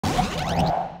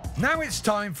Now it's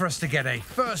time for us to get a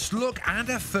first look and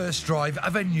a first drive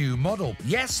of a new model.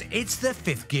 Yes, it's the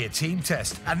 5th gear team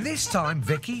test, and this time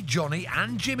Vicky, Johnny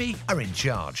and Jimmy are in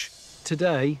charge.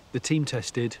 Today, the team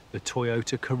tested the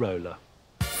Toyota Corolla.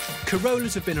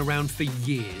 Corollas have been around for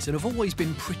years and have always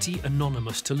been pretty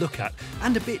anonymous to look at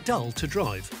and a bit dull to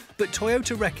drive. But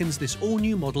Toyota reckons this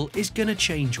all-new model is going to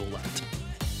change all that.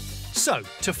 So,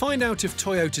 to find out if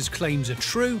Toyota's claims are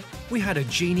true, we had a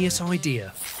genius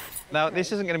idea. Now,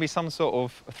 this isn't going to be some sort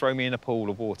of throw me in a pool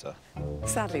of water.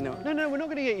 Sadly not. No, we're not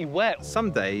going to get you wet.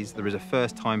 Some days there is a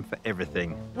first time for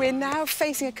everything. We're now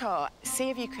facing a car. See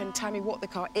if you can tell me what the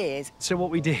car is. So what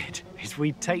we did is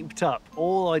we taped up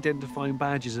all identifying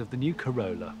badges of the new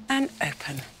Corolla. And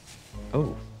open.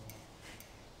 Oh.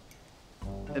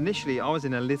 Initially, I was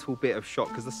in a little bit of shock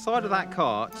because the side of that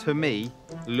car, to me,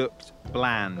 looked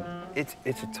bland. It's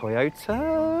a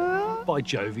Toyota. By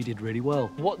Jove, he did really well.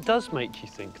 What does make you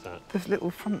think that? This little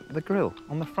front, the grille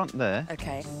on the front there.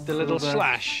 OK. The little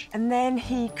slash. And then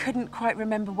he couldn't quite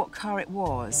remember what car it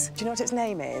was. Do you know what its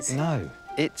name is? No,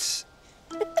 it's...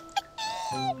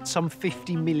 Some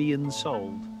 50 million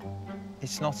sold.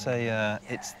 It's not a...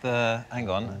 it's the... Hang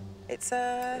on. It's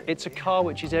a... It's a car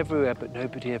which is everywhere, but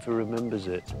nobody ever remembers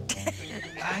it.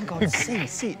 Hang on,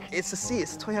 C. It's a C.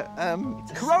 It's a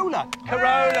Toyota... Corolla!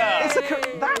 Corolla!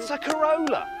 That's a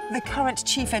Corolla! The current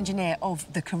chief engineer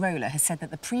of the Corolla has said that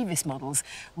the previous models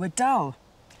were dull.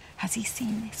 Has he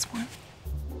seen this one?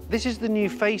 This is the new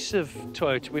face of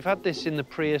Toyota. We've had this in the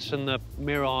Prius and the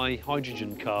Mirai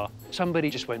hydrogen car. Somebody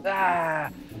just went, ah!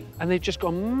 And they've just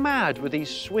gone mad with these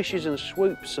swishes and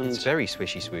swoops and... It's very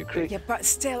swishy swoopy. Yeah, but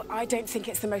still, I don't think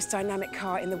it's the most dynamic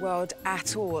car in the world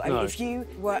at all. I mean, if you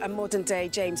were a modern-day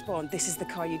James Bond, this is the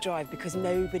car you drive because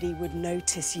nobody would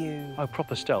notice you. Oh,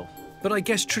 proper stealth. But I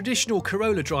guess traditional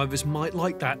Corolla drivers might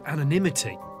like that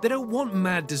anonymity. They don't want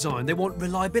mad design, they want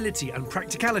reliability and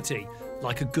practicality,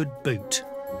 like a good boot.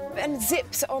 And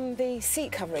zips on the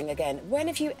seat covering again. When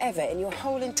have you ever, in your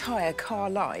whole entire car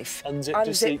life, unzipped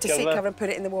a seat cover and put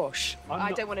it in the wash?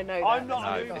 I don't want to know that. I'm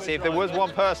not. No. See, if there was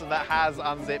one person that has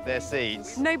unzipped their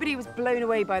seats... Nobody was blown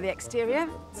away by the exterior,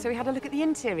 so we had a look at the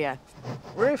interior.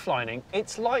 Roof lining,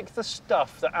 it's like the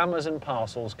stuff that Amazon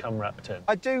parcels come wrapped in.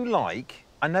 I do like,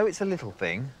 I know it's a little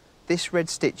thing, this red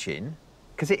stitching,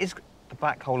 because it is the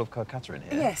black hole of Kolkata in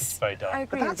here. Yes, it's very dark. I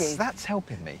agree with you. That's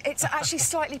helping me. It's actually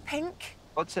slightly pink.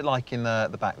 What's it like in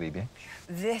the back, Libya?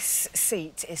 This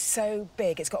seat is so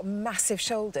big, it's got massive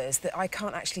shoulders that I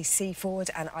can't actually see forward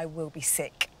and I will be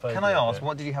sick. Can I ask,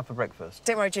 what did you have for breakfast?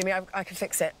 Don't worry, Jimmy, I can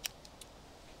fix it.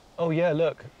 Oh, yeah,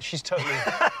 look, she's totally...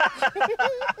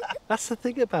 That's the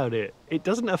thing about it. It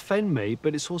doesn't offend me,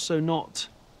 but it's also not...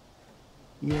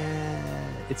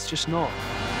 Yeah, it's just not.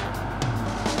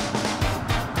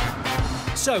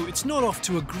 So, it's not off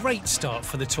to a great start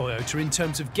for the Toyota in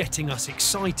terms of getting us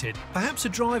excited. Perhaps a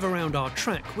drive around our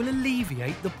track will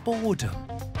alleviate the boredom.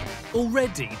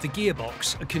 Already, the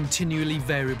gearbox, a continually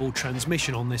variable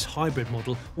transmission on this hybrid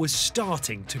model, was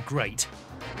starting to grate.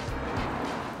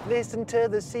 Listen to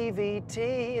the CVT,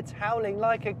 it's howling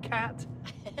like a cat.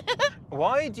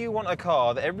 Why do you want a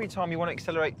car that every time you want to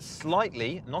accelerate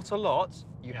slightly, not a lot,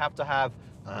 you have to have...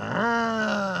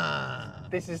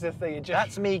 This is the thing.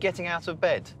 That's me getting out of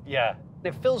bed. Yeah.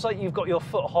 It feels like you've got your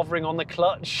foot hovering on the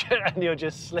clutch and you're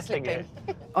just slipping it.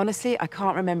 Honestly, I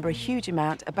can't remember a huge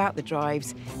amount about the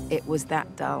drives. It was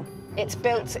that dull. It's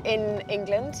built in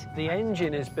England. The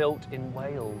engine is built in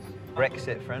Wales.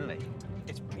 Brexit friendly.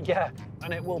 Yeah,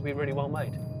 and it will be really well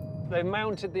made. They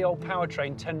mounted the old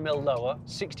powertrain 10 mil lower,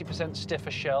 60% stiffer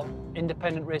shell,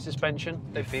 independent rear suspension.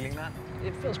 They're feeling that?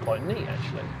 It feels quite neat,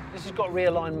 actually. This has got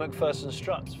realigned McPherson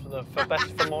struts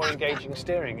for more engaging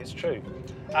steering, it's true.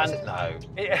 And no.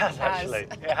 It has, actually.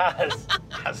 It has.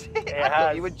 Has it? It I has.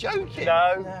 thought you were joking.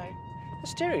 No. The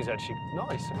steering's actually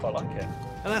nice, I quite like it.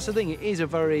 And that's the thing, it is a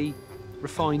very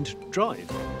refined drive,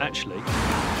 actually.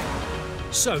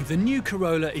 So, the new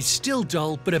Corolla is still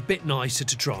dull, but a bit nicer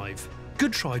to drive.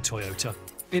 Good try, Toyota.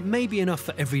 It may be enough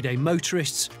for everyday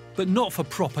motorists, but not for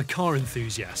proper car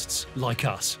enthusiasts like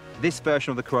us. This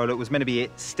version of the Corolla was meant to be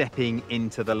it stepping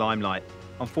into the limelight.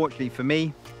 Unfortunately for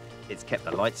me, it's kept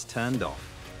the lights turned off.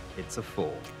 It's a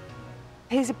 4.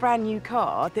 Here's a brand new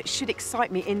car that should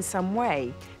excite me in some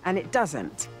way, and it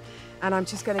doesn't. And I'm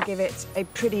just going to give it a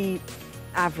pretty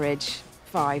average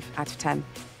 5 out of 10.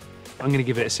 I'm going to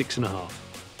give it a 6.5.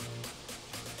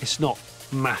 It's not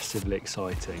massively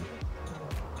exciting,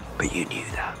 but you knew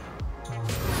that.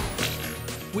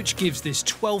 Which gives this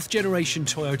 12th generation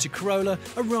Toyota Corolla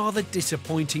a rather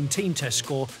disappointing team test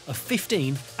score of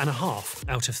 15.5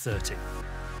 out of 30.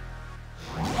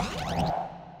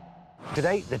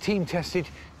 Today, the team tested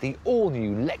the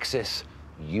all-new Lexus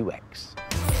UX.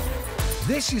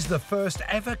 This is the first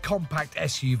ever compact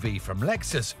SUV from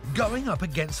Lexus, going up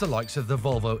against the likes of the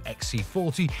Volvo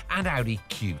XC40 and Audi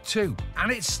Q2.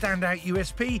 And its standout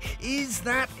USP is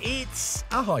that it's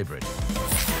a hybrid.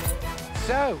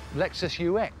 So, Lexus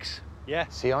UX. Yeah.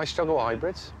 See, I struggle with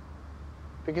hybrids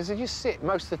because they just sit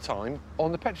most of the time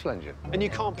on the petrol engine. And you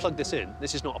can't plug this in.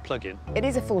 This is not a plug-in. It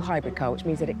is a full hybrid car, which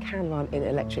means that it can run in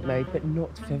electric mode, but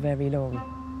not for very long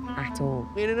at all.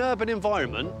 In an urban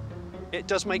environment, it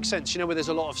does make sense. You know, where there's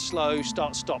a lot of slow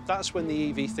start-stop, that's when the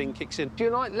EV thing kicks in. Do you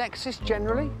like Lexus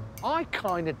generally? I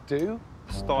kind of do.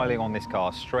 Styling on this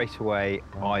car, straight away,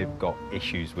 I've got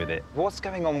issues with it. What's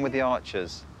going on with the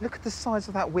arches? Look at the size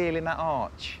of that wheel in that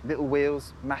arch. Little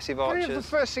wheels, massive arches. The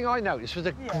first thing I noticed was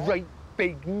a great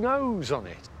big nose on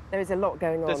it. There is a lot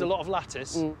going on. There's a lot of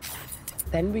lattice.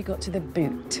 Then we got to the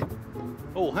boot.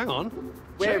 Oh, hang on.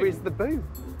 Where is the boot?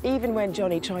 Even when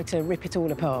Johnny tried to rip it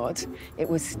all apart, it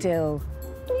was still...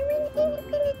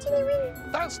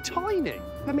 That's tiny.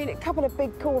 I mean, a couple of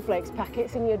big cornflakes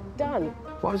packets and you're done.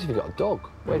 What happens if you've got a dog?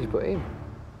 Where do you put it in?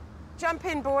 Jump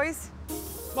in, boys.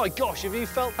 My gosh, have you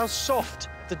felt how soft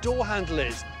the door handle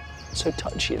is? So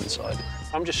touchy inside.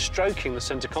 I'm just stroking the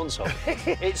centre console.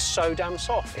 It's so damn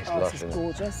soft. It's This lush, is isn't it?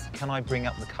 gorgeous. Can I bring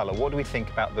up the colour? What do we think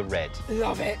about the red?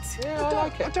 Love it. Yeah, I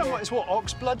like I it. don't know, it's what,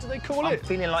 ox blood do they call I'm it?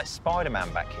 feeling like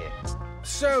Spider-Man back here.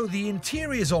 So the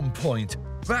interior's on point,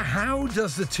 but how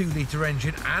does the 2-litre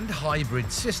engine and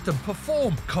hybrid system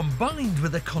perform, combined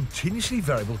with a continuously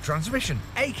variable transmission,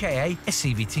 aka a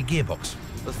CVT gearbox?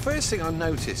 The first thing I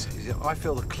notice is that I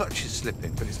feel the clutch is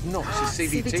slipping, but it's not. It's a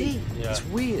CVT. CVT. Yeah. It's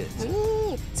weird.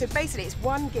 So basically, it's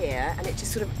one gear and it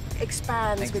just sort of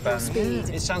expands with your Expands.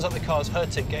 speed. It sounds like the car's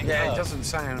hurting, getting Yeah, hurt. it doesn't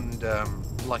sound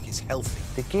like it's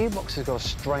healthy. The gearbox has got a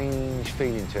strange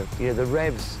feeling to it. You know, the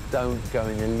revs don't go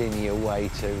in a linear way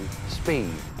to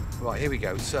speed. Right, here we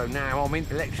go. So now I'm in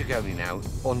electric only now,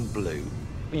 on blue.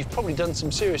 You've probably done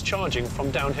some serious charging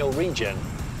from downhill regen.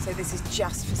 So this is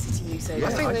just for city use only. I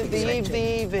think the electric.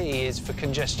 EV is for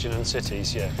congestion and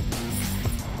cities, yeah.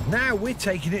 Now we're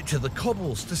taking it to the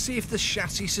cobbles to see if the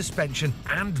chassis suspension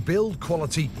and build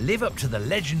quality live up to the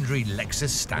legendary Lexus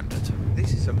standard.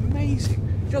 This is amazing.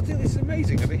 Do you think this is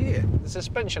amazing over here? The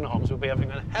suspension arms will be having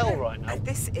a hell right now.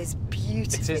 This is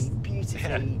beautifully, It is-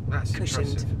 beautifully That's cushioned.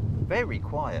 impressive. Very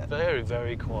quiet. Very,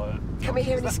 very quiet. Can we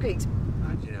hear any squeaks?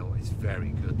 And you know what? It's very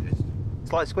good, this.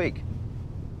 Slight squeak.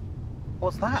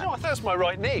 What's that? No, I thought that's my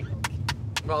right knee.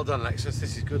 Well done, Lexus.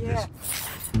 This is good, Yeah.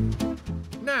 this.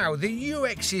 Now, the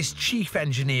UX's chief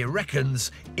engineer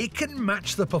reckons it can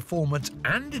match the performance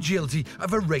and agility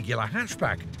of a regular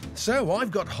hatchback. So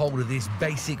I've got hold of this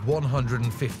basic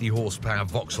 150 horsepower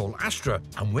Vauxhall Astra,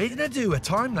 and we're going to do a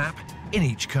time lap in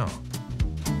each car.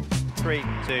 3,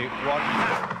 2,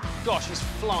 1. Gosh, he's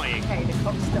flying. Okay, the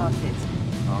clock started.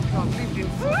 Oh, I can't believe you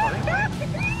didn't fall on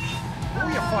it. Oh,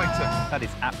 you fighter. That is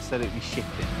absolutely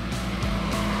shifting.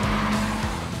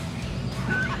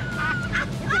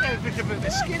 You know, a bit of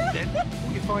a skin then.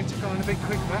 Oh, your fighter going a bit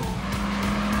quick there.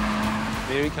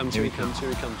 Here he comes, here he comes, here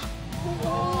he comes.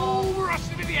 Oh, we're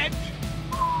rushing to the edge.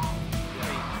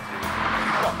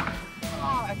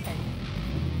 Oh, okay.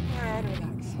 And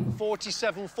relax.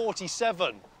 47,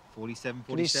 47. 47,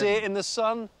 Can you see it in the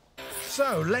sun?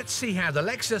 So let's see how the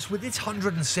Lexus with its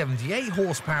 178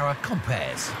 horsepower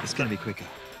compares. It's going to be quicker.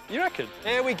 You reckon?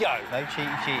 Here we go. No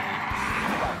cheaty.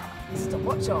 Stop,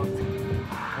 watch on.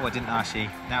 Oh, I didn't actually.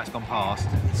 Now it's gone past.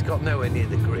 It's got nowhere near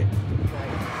the grip.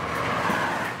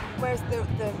 Whereas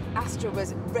the Astra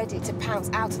was ready to pounce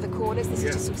out of the corners, this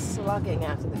is just sort of slugging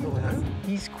out of the corners.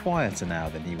 He's quieter now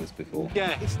than he was before.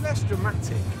 Yeah. It's less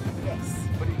dramatic, Yes.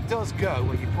 but it does go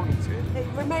where you point it. It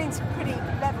remains pretty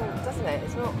level, doesn't it?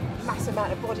 It's not a massive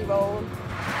amount of body roll.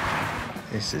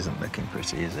 This isn't looking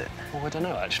pretty, is it? Oh, I don't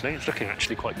know, actually. It's looking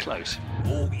actually quite close.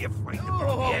 Oh, you're afraid to put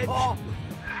on the edge.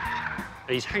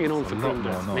 He's hanging on for a lot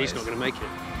Grimda. more He's noise. not going to make it.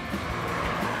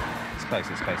 It's close,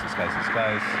 it's close, it's close, it's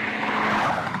close.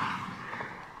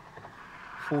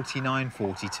 49,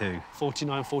 42.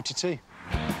 49, 42.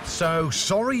 So,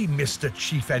 sorry, Mr.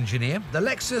 Chief Engineer, the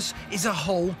Lexus is a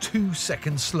whole 2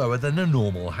 seconds slower than a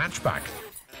normal hatchback.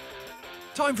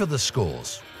 Time for the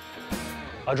scores.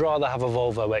 I'd rather have a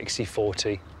Volvo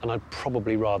XC40, and I'd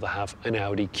probably rather have an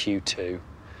Audi Q2.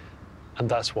 And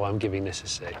that's why I'm giving this a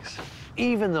 6.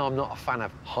 Even though I'm not a fan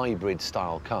of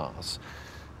hybrid-style cars,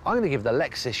 I'm going to give the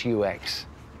Lexus UX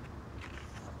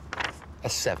a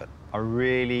 7. I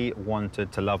really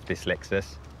wanted to love this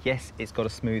Lexus. Yes, it's got a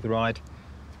smooth ride,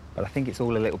 but I think it's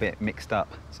all a little bit mixed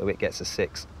up, so it gets a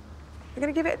 6. We're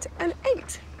going to give it an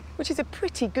 8. which is a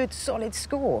pretty good, solid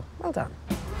score. Well done.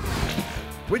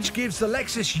 Which gives the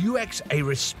Lexus UX a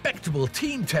respectable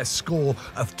team test score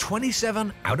of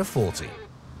 27 out of 40.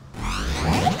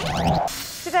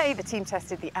 Today, the team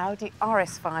tested the Audi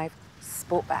RS5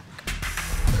 Sportback.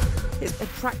 It's a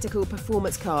practical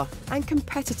performance car and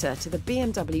competitor to the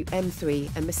BMW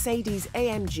M3 and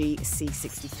Mercedes-AMG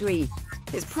C63.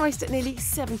 It's priced at nearly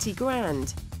 70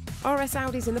 grand. RS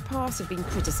Audis in the past have been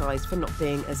criticised for not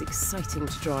being as exciting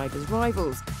to drive as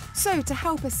rivals. So, to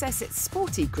help assess its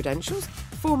sporty credentials,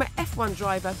 former F1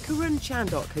 driver Karun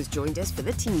Chandok has joined us for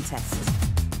the team test.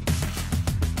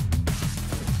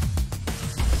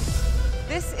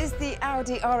 This is the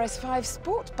Audi RS5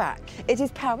 Sportback. It is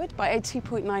powered by a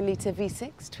 2.9-litre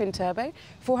V6 twin-turbo,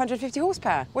 450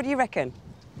 horsepower. What do you reckon?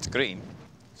 It's green.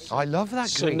 I love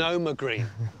that green. Sonoma green.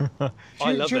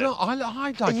 I love it. I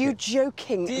like Are you it.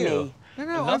 joking me? No,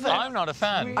 I'm not a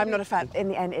fan. I'm not a fan. In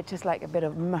the end, it's just like a bit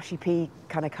of mushy pea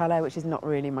kind of colour, which is not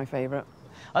really my favourite.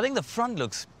 I think the front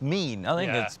looks mean. I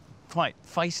think it's quite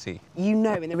feisty. You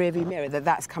know in the rearview mirror that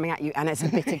that's coming at you and it's a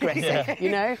bit aggressive,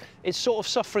 you know? It's sort of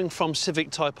suffering from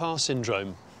Civic Type R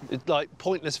syndrome. It's like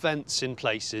pointless vents in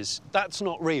places. That's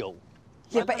not real.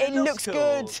 Yeah, but it looks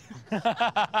good.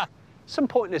 Some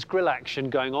pointless grill action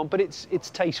going on, but it's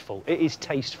tasteful. It is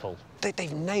tasteful.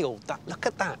 They've nailed that. Look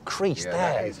at that crease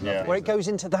there, where it goes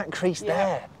into that crease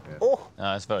there. Yeah. Oh,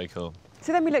 It's very cool.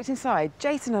 So then we looked inside.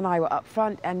 Jason and I were up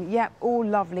front, and yep, all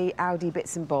lovely Audi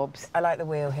bits and bobs. I like the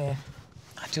wheel here.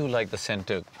 I do like the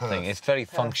centre thing. It's very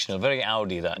functional, very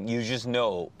Audi that. You just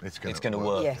know it's going to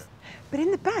work. Yes. But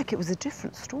in the back, it was a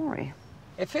different story.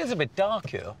 It feels a bit dark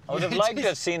here. I would have liked to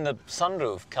have seen the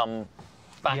sunroof come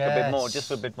back a bit more, just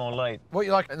a bit more light. What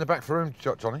you like in the back for room,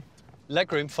 Johnny?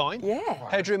 legroom fine. Yeah.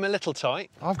 Headroom a little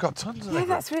tight. I've got tons of Yeah,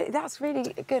 legroom. that's really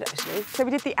good, actually. So we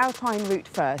did the Alpine route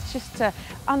first, just to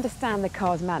understand the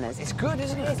car's manners. It's good,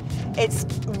 isn't it? It's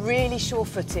really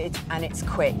sure-footed, and it's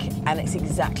quick, and it's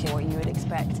exactly what you would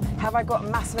expect. Have I got a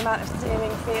massive amount of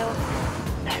steering feel?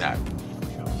 No.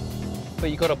 But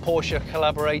you've got a Porsche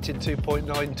collaborated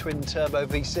 2.9 twin-turbo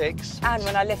V6. And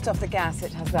when I lift off the gas,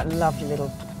 it has that lovely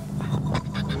little...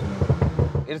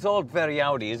 It's all very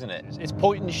Audi, isn't it? It's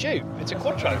point and shoot. It's a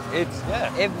quattro. It's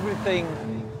everything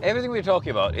we're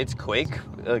talking about. It's quick,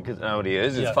 like an Audi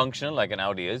is. It's functional, like an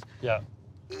Audi is. Yeah.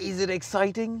 Is it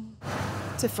exciting?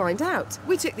 To find out,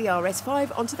 we took the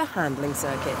RS5 onto the handling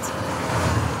circuit.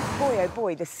 Boy, oh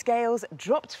boy, the scales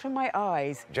dropped from my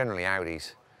eyes. Generally,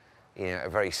 Audis, are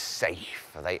very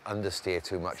safe. They understeer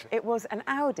too much. It was an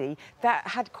Audi that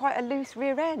had quite a loose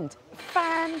rear end.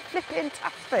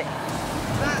 Fan-flipping-tastic.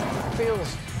 That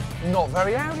feels not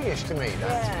very Audi-ish to me.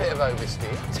 That's a bit of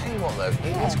oversteer. Tell you what, though,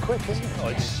 it's quick, isn't it? Oh,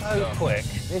 it's so quick.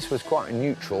 This was quite a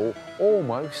neutral,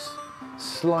 almost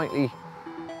slightly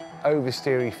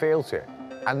oversteery feel to it,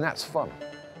 and that's fun.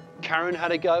 Karen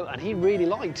had a go, and he really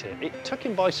liked it. It took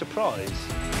him by surprise. It's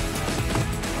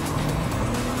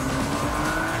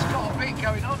got a beat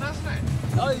going on, hasn't it?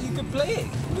 Oh, you can play it,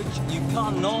 which you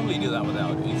can't normally do that with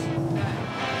Audis.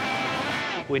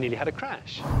 We nearly had a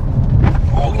crash.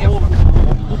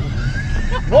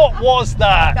 What was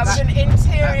that? That was an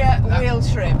interior wheel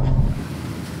trim.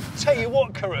 Tell you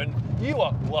what, Karen, you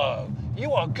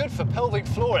are good for pelvic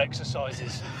floor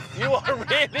exercises. You are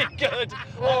really good.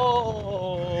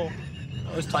 Oh.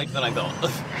 That was tighter than I thought.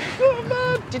 Oh,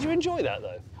 man. Did you enjoy that,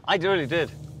 though? I really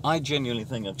did. I genuinely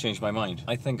think I've changed my mind.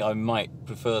 I think I might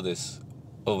prefer this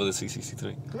over the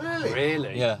C63. Really?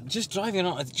 Really? Yeah. Just driving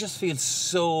on, it just feels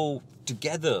so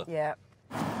together. Yeah.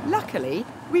 Luckily,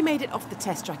 we made it off the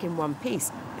test track in one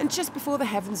piece, and just before the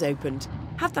heavens opened.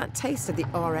 Had that taste of the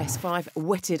RS5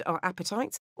 whetted our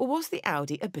appetites, or was the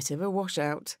Audi a bit of a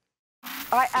washout?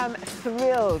 I am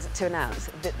thrilled to announce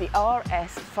that the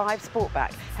RS5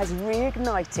 Sportback has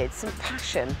reignited some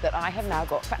passion that I have now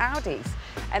got for Audis.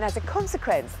 And as a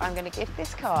consequence, I'm going to give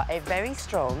this car a very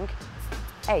strong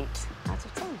 8 out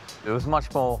of 10. It was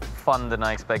much more fun than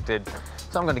I expected,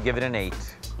 so I'm going to give it an 8.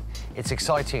 It's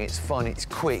exciting, it's fun, it's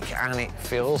quick, and it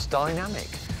feels dynamic.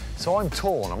 So I'm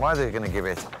torn. I'm either going to give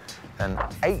it an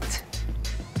 8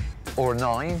 or a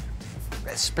 9.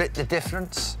 Let's split the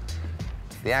difference.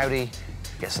 The Audi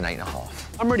gets an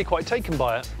 8.5. I'm really quite taken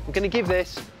by it. I'm going to give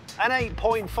this an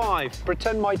 8.5.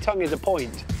 Pretend my tongue is a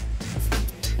point.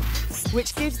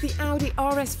 Which gives the Audi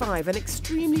RS5 an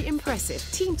extremely impressive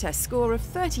team test score of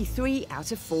 33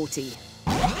 out of 40.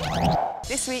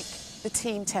 This week, the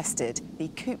team tested the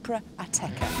Cupra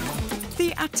Ateca.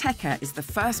 The Ateca is the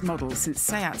first model since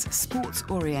Seat's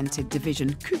sports-oriented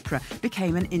division Cupra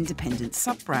became an independent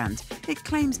sub-brand. It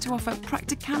claims to offer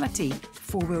practicality,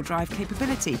 four-wheel drive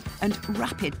capability and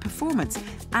rapid performance,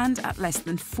 and at less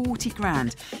than 40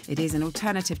 grand. It is an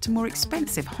alternative to more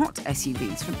expensive hot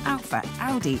SUVs from Alfa,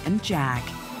 Audi and Jag.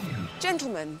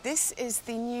 Gentlemen, this is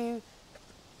the new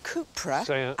Cupra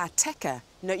Ateca.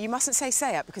 No, you mustn't say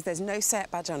Seat because there's no Seat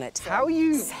badge on it. How are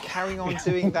you carrying on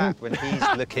doing that when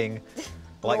he's looking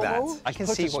like that? I can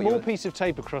see what you're... Put a small piece of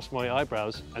tape across my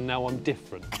eyebrows and now I'm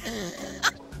different.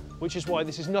 Which is why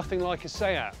this is nothing like a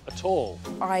Seat at all.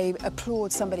 I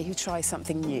applaud somebody who tries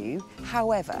something new.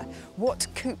 However, what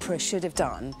Cupra should have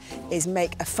done is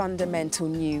make a fundamental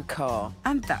new car.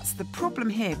 And that's the problem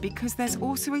here, because there's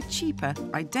also a cheaper,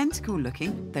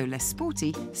 identical-looking, though less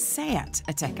sporty, Seat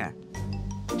Ateca.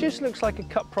 Just looks like a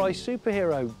cut-price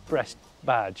superhero breast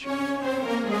badge.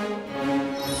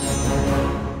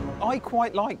 I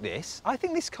quite like this. I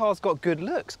think this car's got good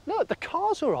looks. Look, the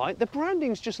car's all right. The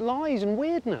branding's just lies and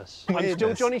weirdness. I'm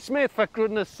still Johnny Smith, for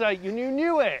goodness sake. You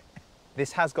knew it.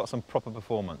 This has got some proper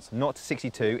performance. 0 to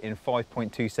 62 in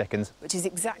 5.2 seconds. Which is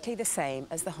exactly the same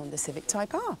as the Honda Civic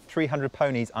Type R. 300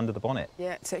 ponies under the bonnet.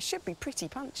 Yeah, so it should be pretty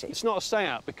punchy. It's not a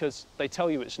Seat because they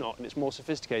tell you it's not, and it's more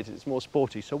sophisticated, it's more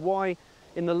sporty. So why,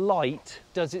 in the light,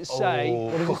 does it say...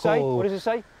 What does it say? What does it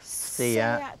say? Seat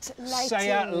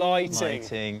lighting. Seat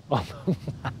lighting. I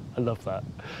love that.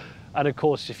 And of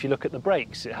course, if you look at the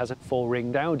brakes, it has a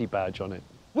 4-ringed Audi badge on it.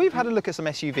 We've had a look at some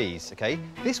SUVs, OK?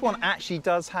 This one actually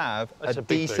does have a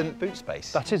decent boot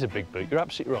space. That is a big boot, you're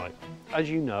absolutely right. As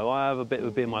you know, I have a bit of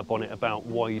a bee in my bonnet about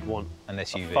why you'd want an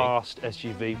SUV. A fast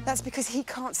SUV. That's because he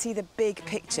can't see the big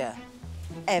picture,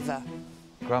 ever.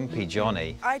 Grumpy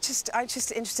Johnny. I'm just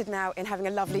interested now in having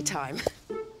a lovely time.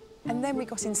 And then we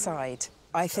got inside.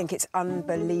 I think it's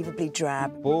unbelievably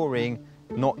drab. Boring,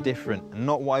 not different,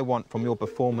 not what I want from your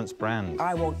performance brand.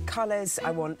 I want colours, I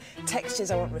want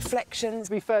textures, I want reflections.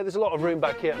 To be fair, there's a lot of room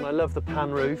back here, and I love the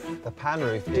pan roof. The pan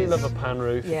roof I do love a pan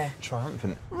roof. Yeah.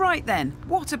 Triumphant. Right then,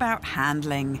 what about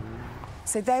handling?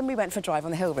 So then we went for a drive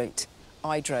on the hill route.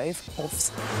 I drove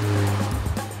offs.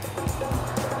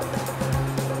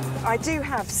 I do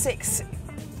have 6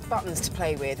 buttons to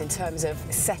play with in terms of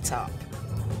setup.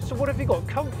 So what have you got?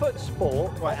 Comfort,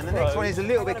 sport, right, and the next one is a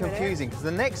little bit confusing because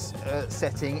the next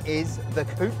setting is the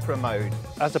Cupra mode.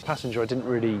 As a passenger, I didn't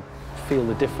really feel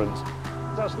the difference.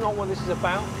 That's not what this is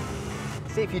about.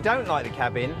 See, if you don't like the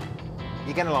cabin,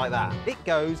 you're going to like that. It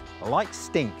goes like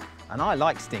stink, and I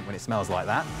like stink when it smells like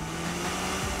that.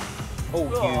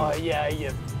 Oh, yeah,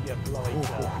 you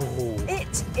blighter.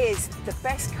 It is the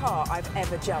best car I've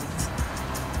ever jumped.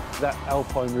 That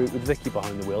Alpine route with Vicky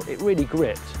behind the wheel, it really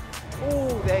gripped.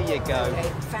 Oh, there you go. Okay,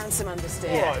 found some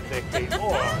understeer. All right, Vicky,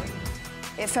 all right.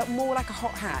 It felt more like a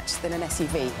hot hatch than an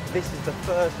SUV. This is the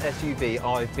first SUV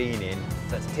I've been in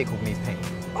that's tickled me pink.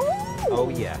 Ooh. Oh,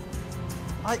 yeah.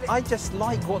 I just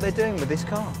like what they're doing with this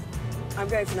car. I'm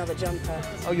going for another jumper.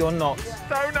 Oh, you're not.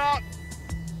 Donut!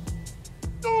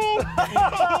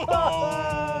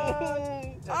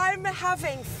 I'm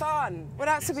having fun. What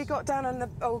else have we got down on the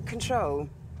old control?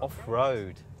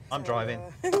 Off-road. I'm driving.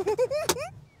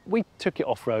 We took it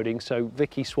off-roading, so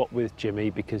Vicky swapped with Jimmy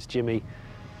because Jimmy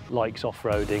likes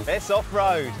off-roading. It's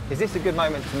off-road. Is this a good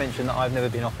moment to mention that I've never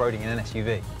been off-roading in an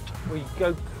SUV? We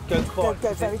go quiet.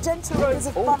 Go very gentle because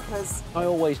of bumpers. I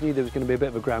always knew there was going to be a bit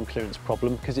of a ground clearance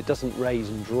problem because it doesn't raise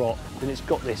and drop, and it's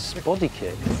got this body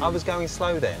kit. I was going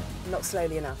slow then. Not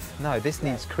slowly enough. No, this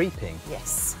needs creeping.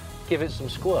 Yes. Give it some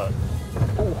squirt.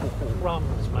 Oh,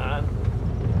 runs, man.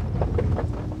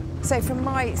 So from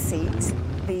my seat,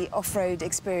 the off-road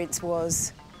experience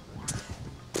was...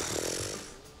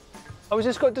 Oh, has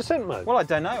this got descent mode? Well, I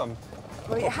don't know.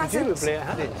 Well, it hasn't. Presumably it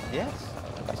has. Yes.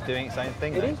 It's doing its own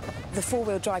thing. It is. The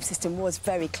four-wheel drive system was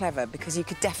very clever because you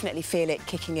could definitely feel it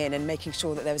kicking in and making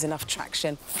sure that there was enough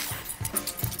traction.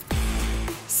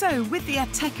 So, with the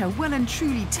Ateca well and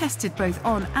truly tested both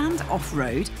on and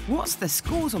off-road, what's the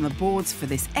scores on the boards for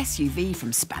this SUV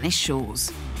from Spanish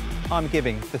shores? I'm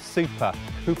giving the Super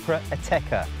Cupra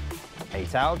Ateca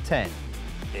 8 out of 10.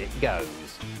 It goes.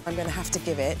 I'm going to have to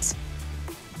give it,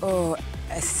 a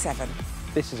 7.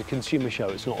 This is a consumer show,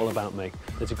 it's not all about me.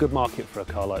 There's a good market for a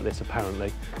car like this,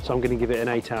 apparently, so I'm going to give it an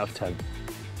 8 out of 10.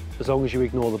 As long as you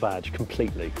ignore the badge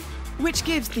completely. Which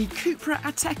gives the Cupra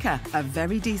Ateca a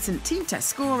very decent team test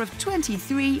score of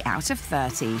 23 out of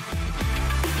 30.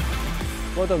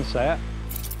 Well done, Seat.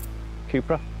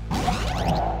 Cupra.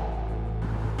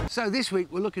 So this week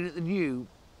we're looking at the new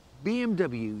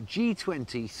BMW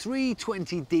G20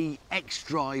 320d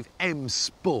xDrive M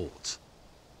Sport.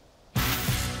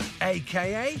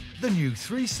 aka the new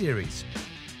 3 Series.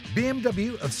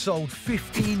 BMW have sold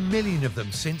 15 million of them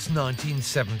since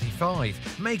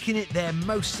 1975, making it their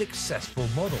most successful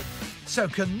model. So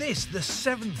can this, the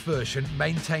 7th version,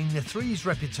 maintain the 3's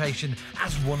reputation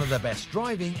as one of the best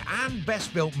driving and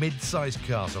best built mid-sized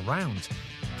cars around?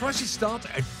 Prices start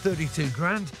at 32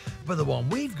 grand, but the one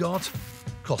we've got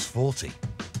costs 40.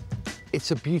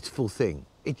 It's a beautiful thing.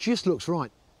 It just looks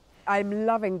right. I'm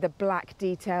loving the black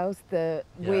details, the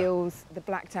wheels, the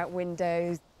blacked out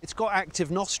windows. It's got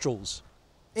active nostrils.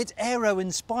 It's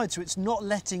aero-inspired, so it's not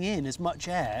letting in as much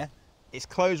air. It's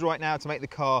closed right now to make the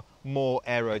car more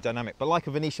aerodynamic, but like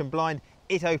a Venetian blind,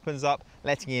 it opens up,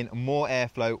 letting in more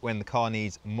airflow when the car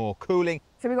needs more cooling.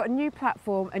 So we've got a new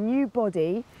platform, a new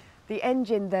body. The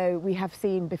engine, though, we have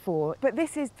seen before, but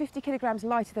this is 50 kilograms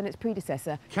lighter than its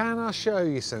predecessor. Can I show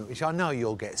you something which I know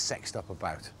you'll get sexed up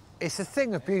about? It's a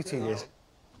thing of beauty, this.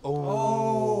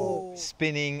 Oh.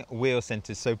 Spinning wheel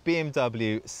centers, so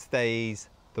BMW stays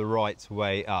the right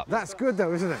way up. That's good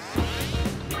though, isn't it?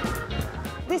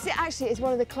 This actually is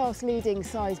one of the class-leading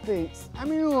size boots. I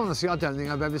mean, in all honesty, I don't think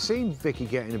I've ever seen Vicky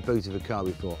get in a boot of a car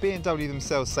before. BMW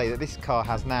themselves say that this car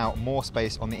has now more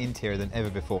space on the interior than ever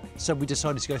before. So we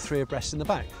decided to go 3 abreast in the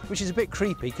back, which is a bit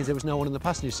creepy because there was no one in the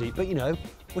passenger seat, but you know,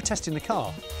 we're testing the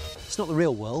car. It's not the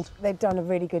real world. They've done a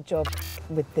really good job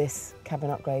with this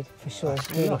cabin upgrade, for sure.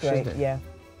 Really great, yeah.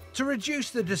 To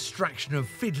reduce the distraction of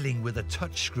fiddling with a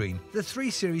touchscreen, the 3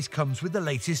 Series comes with the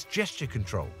latest gesture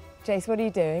control. Jace, what are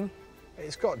you doing?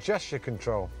 It's got gesture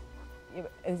control.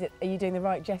 Are you doing the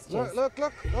right gestures? Look.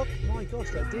 My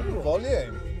gosh, that did work.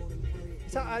 Volume.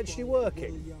 Is that actually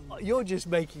working? You're just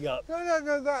making up.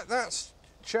 No, that's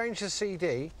change the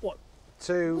CD. What?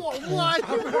 To... What?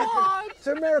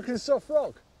 to American soft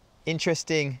rock.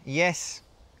 Interesting, yes.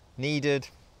 Needed,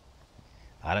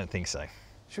 I don't think so.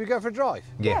 Should we go for a drive?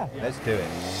 Yeah. Let's do it.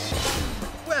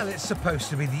 Well, it's supposed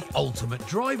to be the ultimate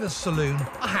driver's saloon.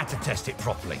 I had to test it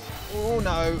properly. Oh,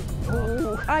 no.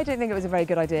 Ooh. I don't think it was a very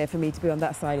good idea for me to be on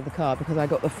that side of the car because I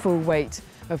got the full weight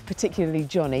of particularly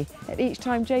Johnny at each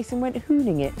time Jason went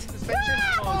hooning it.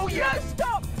 Oh, yes!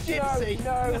 Stop! Gypsy!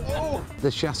 No. Oh.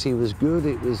 The chassis was good,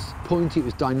 it was pointy, it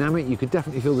was dynamic. You could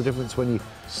definitely feel the difference when you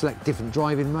select different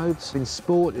driving modes. In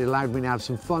sport, it allowed me to have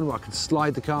some fun where I could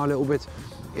slide the car a little bit.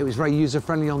 It was very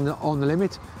user-friendly on the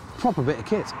limit. Proper bit of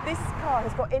kit. This car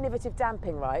has got innovative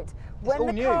damping, right?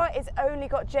 When the car has only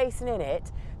got Jason in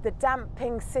it, the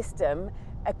damping system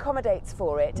accommodates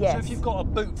for it. So if you've got a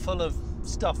boot full of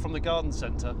stuff from the garden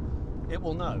centre, it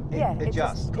will know. Yeah, It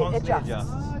adjusts, constantly adjusts.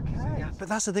 Okay. Yeah, but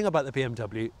that's the thing about the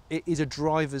BMW. It is a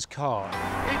driver's car.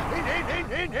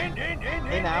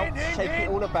 In, out, take it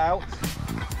all about.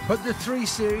 But the 3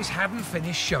 Series haven't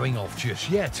finished showing off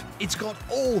just yet. It's got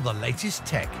all the latest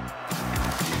tech.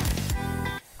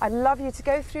 I'd love you to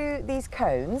go through these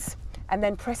cones and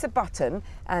then press a button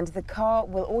and the car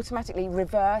will automatically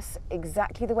reverse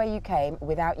exactly the way you came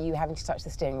without you having to touch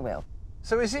the steering wheel.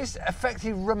 So is this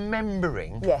effectively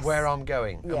remembering Yes. where I'm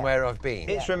going and where I've been?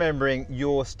 It's remembering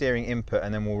your steering input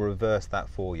and then we'll reverse that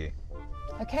for you.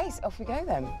 OK, so off we go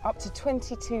then. Up to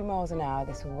 22 miles an hour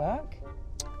this will work.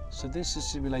 So this is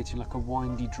simulating like a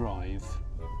windy drive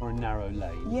or a narrow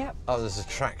lane. Yep. Oh, there's a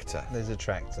tractor. There's a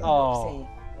tractor. Oh.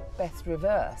 Best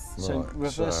reverse. So Right,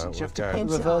 reverse, so do you have to we're put going-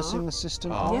 reversing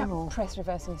assistant on? Yep, Or? press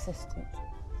reversing assistant.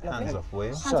 Lovely. Hands off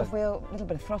wheel. Hands off wheel, a little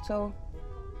bit of throttle.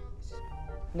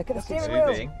 Look at the steering wheel.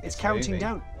 Moving. It's counting moving.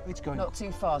 down. It's going. Not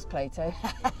too fast, Plato.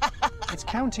 It's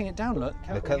counting it down, look.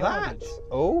 Look Counting at the that. average.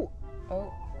 Oh.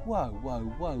 Oh, Do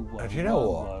you know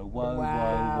what? Whoa,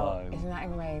 wow. whoa. Isn't that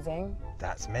amazing?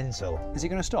 That's mental. Is it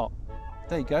going to stop?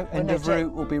 There you go. End no, of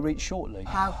route will be reached shortly.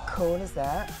 How cool is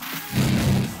that?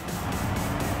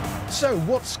 So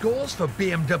what scores for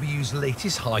BMW's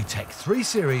latest high-tech 3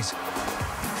 Series?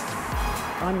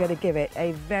 I'm going to give it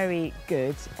a very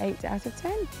good 8 out of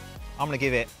 10. I'm going to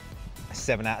give it a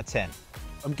 7 out of 10.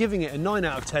 I'm giving it a 9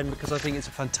 out of 10 because I think it's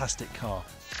a fantastic car.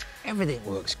 Everything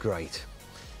works great.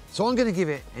 So I'm going to give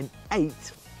it an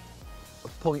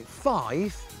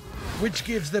 8.5. Which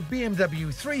gives the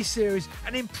BMW 3 Series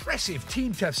an impressive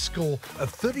team test score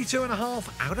of 32.5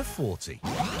 out of 40.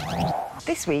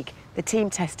 This week, the team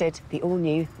tested the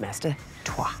all-new Mazda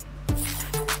 3.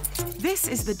 This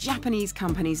is the Japanese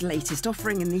company's latest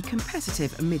offering in the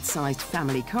competitive mid-sized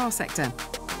family car sector.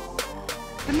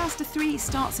 The Mazda 3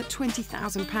 starts at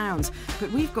 £20,000,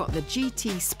 but we've got the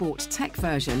GT Sport Tech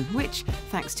version, which,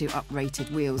 thanks to uprated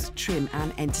wheels, trim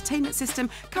and entertainment system,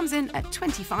 comes in at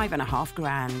 25.5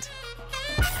 grand.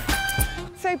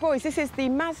 So, boys, this is the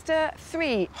Mazda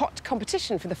 3 hot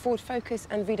competition for the Ford Focus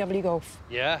and VW Golf.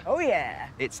 Yeah. Oh, yeah.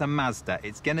 It's a Mazda.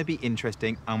 It's going to be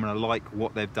interesting. I'm going to like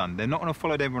what they've done. They're not going to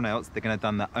follow everyone else. They're going to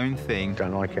have done their own thing.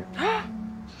 Don't like it.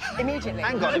 Immediately.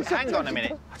 Hang on a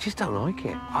minute. I just don't like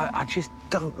it. I just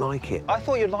don't like it. I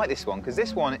thought you'd like this one, because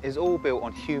this one is all built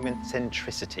on human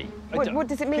centricity. What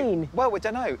does it mean? Well, we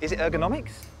don't know. Is it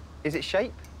ergonomics? Is it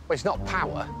shape? Well, it's not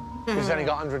power. It's only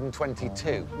got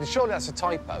 122. Surely that's a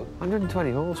typo.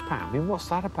 120 horsepower. I mean, what's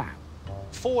that about?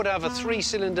 Ford have a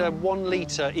 3-cylinder,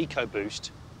 1-litre EcoBoost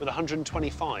with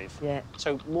 125. Yeah.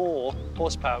 So more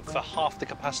horsepower for half the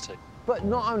capacity. But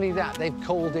not only that, they've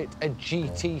called it a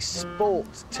GT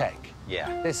Sport Tech.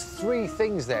 Yeah. There's 3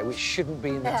 things there which shouldn't be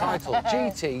in the title.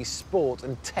 GT, Sport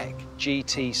and Tech.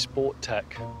 GT Sport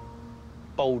Tech.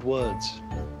 Bold words.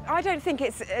 I don't think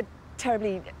it's a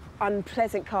terribly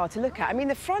unpleasant car to look at. I mean,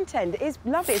 the front end is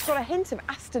lovely. It's got a hint of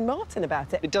Aston Martin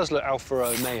about it. It does look Alfa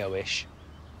Romeo-ish.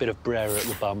 Bit of Brera at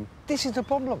the bum. This is the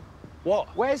problem.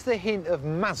 What? Where's the hint of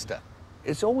Mazda?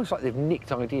 It's almost like they've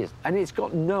nicked ideas, and it's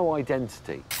got no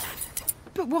identity.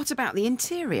 But what about the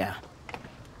interior?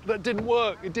 That didn't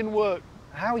work. It didn't work.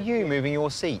 How are you moving your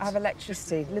seat? I have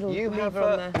electricity. Little You have lever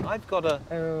on there. I've got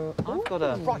a... I've got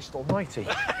a... Christ almighty.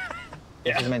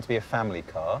 This is meant to be a family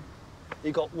car.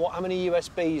 You got what? How many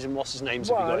USBs and what's his names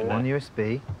have you got in there? One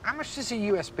USB. How much does a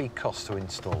USB cost to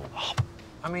install?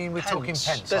 I mean, we're talking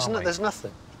pence, There's aren't we? there's nothing.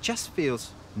 It just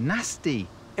feels nasty.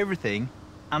 Everything,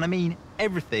 and I mean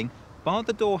everything, bar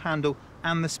the door handle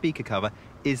and the speaker cover,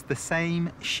 is the same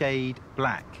shade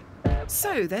black.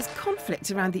 So there's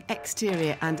conflict around the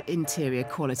exterior and interior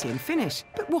quality and finish.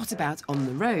 But what about on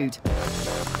the road?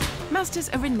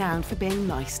 Mazdas are renowned for being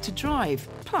nice to drive.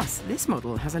 Plus, this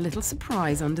model has a little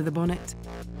surprise under the bonnet.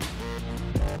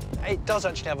 It does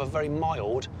actually have a very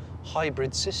mild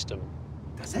hybrid system.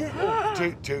 Does it?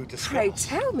 To Pray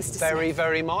tell, Mr. Very, Smith.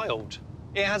 very mild.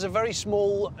 It has a very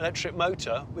small electric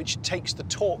motor which takes the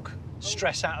torque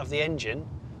stress out of the engine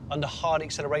under hard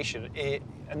acceleration.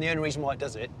 And the only reason why it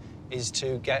does it is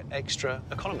to get extra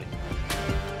economy.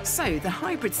 So the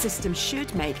hybrid system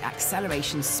should make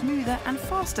acceleration smoother and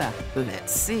faster.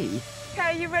 Let's see.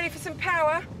 Okay, you ready for some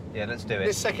power? Yeah, let's do it.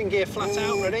 This second gear flat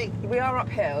out, ready? We are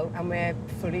uphill and we're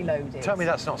fully loaded. Tell me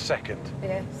that's not second.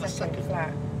 Yeah, second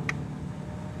flat.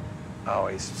 Oh,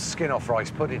 it's skin off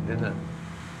rice pudding, didn't it?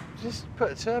 Just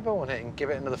put a turbo on it and give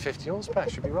it another 50 horsepower,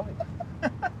 should be right.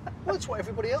 Well, that's what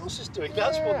everybody else is doing.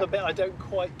 That's what the bit I don't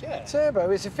quite get.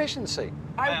 Turbo is efficiency.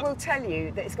 I will tell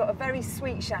you that it's got a very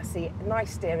sweet chassis,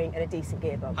 nice steering and a decent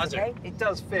gearbox, Has okay? It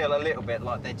does feel a little bit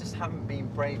like they just haven't been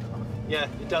brave enough. Yeah,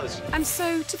 it does. And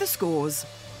so to the scores.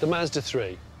 The Mazda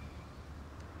 3.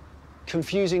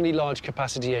 Confusingly large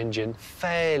capacity engine,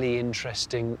 fairly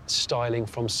interesting styling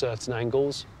from certain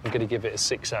angles. I'm going to give it a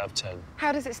 6 out of 10.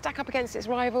 How does it stack up against its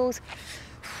rivals?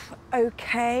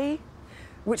 OK,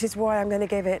 which is why I'm going to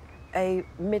give it a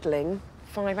middling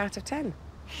 5 out of 10.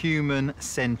 Human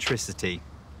centricity.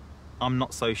 I'm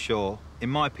not so sure. In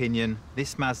my opinion,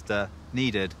 this Mazda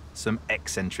needed some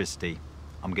eccentricity.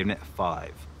 I'm giving it a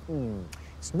 5.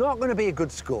 It's not going to be a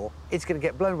good score. It's going to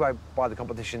get blown away by the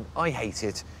competition. I hate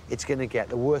it. It's going to get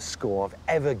the worst score I've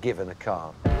ever given a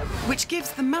car. Which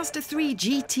gives the Mazda 3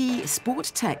 GT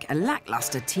Sport Tech a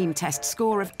lacklustre team test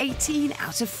score of 18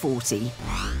 out of 40.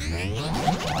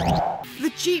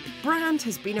 The Jeep brand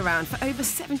has been around for over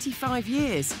 75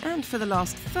 years, and for the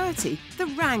last 30, the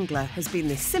Wrangler has been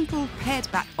this simple,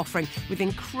 pared-back offering with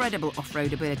incredible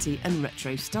off-road ability and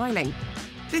retro styling.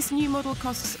 This new model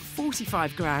costs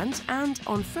 45 grand and,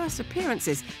 on first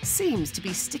appearances, seems to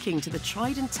be sticking to the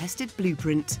tried and tested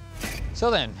blueprint. So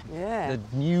then, Yeah.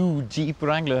 the new Jeep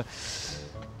Wrangler.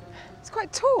 It's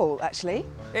quite tall, actually.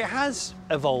 It has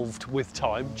evolved with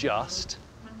time,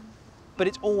 but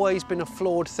it's always been a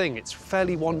flawed thing. It's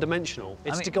fairly one-dimensional.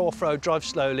 It's to go off-road, drive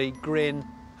slowly, grin,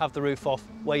 have the roof off,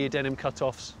 wear your denim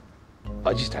cut-offs.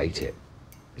 I just hate it.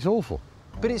 It's awful.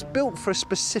 But it's built for a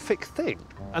specific thing,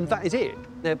 and that is it.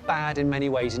 They're bad in many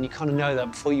ways, and you kind of know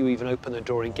that before you even open the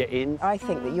door and get in. I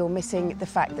think that you're missing the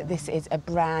fact that this is a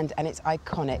brand and it's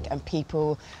iconic and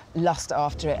people lust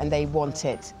after it and they want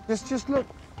it. Just look.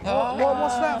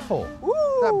 What's that for?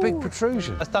 That big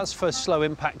protrusion. That's for slow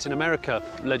impact in America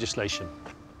legislation.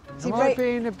 Am I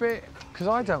being a bit... Because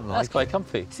I don't like That's quite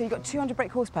comfy. So you've got 200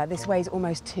 brake horsepower. This weighs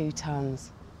almost 2 tonnes.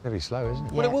 Very slow, isn't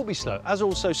it? Well, it will be slow. As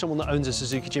also someone that owns a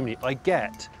Suzuki Jimny, I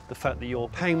get the fact that you're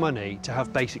paying money to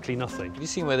have basically nothing. You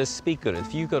see where the speaker is?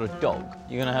 If you've got a dog,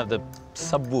 you're going to have the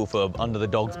subwoofer under the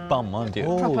dog's bum, aren't you?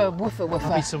 Proper woofer woofer.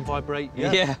 Maybe some vibrate.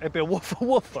 Yeah. It'd be a woofer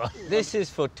woofer. This is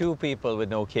for 2 people with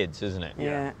no kids, isn't it?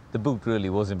 Yeah. The boot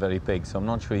really wasn't very big, so I'm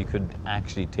not sure you could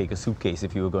actually take a suitcase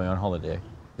if you were going on holiday.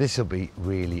 This will be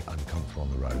really uncomfortable on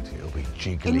the road. It'll be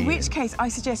jiggly. In which case, I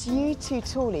suggest you two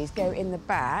tallies go in the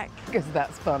back, because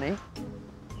that's funny.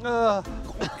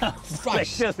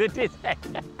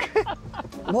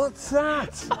 What's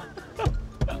that?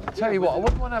 Tell you what, I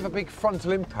wouldn't want to have a big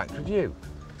frontal impact, would you?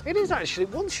 It is actually.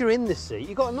 Once you're in the seat,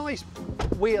 you've got a nice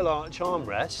wheel arch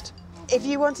armrest. If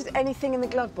you wanted anything in the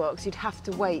glove box, you'd have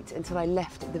to wait until I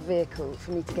left the vehicle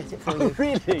for me to get it for you. Oh,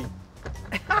 really?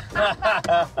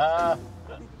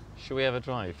 Should we have a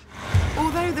drive?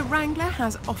 Although the Wrangler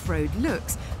has off-road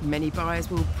looks, many buyers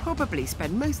will probably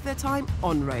spend most of their time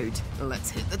on-road.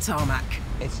 Let's hit the tarmac.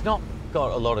 It's not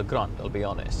got a lot of grunt, I'll be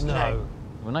honest. No.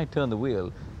 When I turned the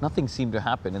wheel, nothing seemed to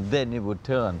happen, and then it would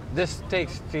turn. This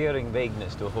takes steering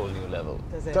vagueness to a whole new level.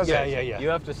 Does it? Does it? Yeah. You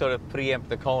have to sort of preempt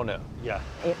the corner. Yeah.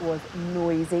 It was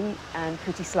noisy and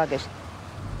pretty sluggish.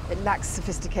 It lacks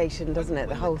sophistication, doesn't it?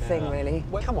 The whole thing, really.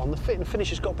 Well, come on, the fit and finish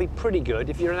has got to be pretty good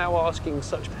if you're now asking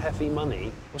such heavy money.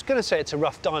 I was going to say it's a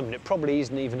rough diamond. It probably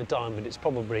isn't even a diamond. It's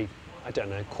probably, I don't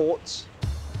know, quartz.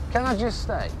 Can I just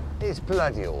say, it's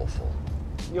bloody awful.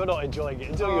 You're not enjoying it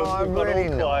until I'm you've got really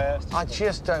all not. quiet. I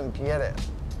just don't get it.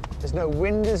 There's no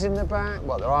windows in the back.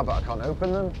 Well, there are, but I can't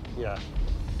open them. Yeah.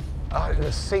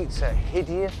 The seats are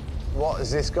hideous. What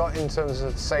has this got in terms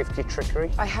of safety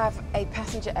trickery? I have a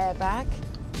passenger airbag.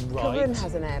 Right. Cupra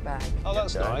has an airbag. Oh,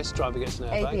 that's nice. Driver gets an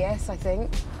airbag. ABS, I think.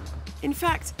 In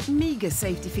fact, meagre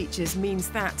safety features means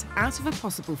that, out of a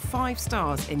possible 5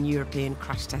 stars in European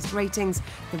crash test ratings,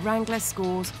 the Wrangler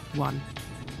scores 1.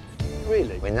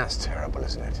 Really? I mean, that's terrible,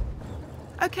 isn't it?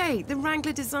 OK, the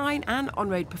Wrangler design and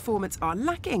on-road performance are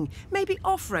lacking. Maybe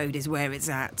off-road is where it's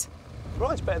at.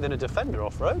 Right, it's better than a Defender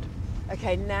off-road.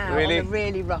 OK, now Really? on the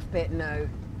really rough bit, no.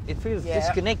 It feels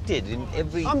disconnected in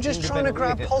every... I'm just trying to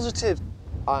grab way. positive.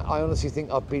 I honestly think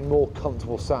I've been more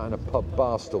comfortable sat in a pub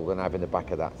bar stool than having the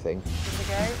back of that thing. Here we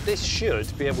go. This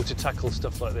should be able to tackle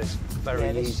stuff like this very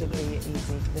Yeah, this should easily. be easy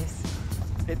for this.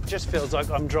 It just feels like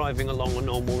I'm driving along a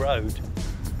normal road.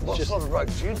 What sort of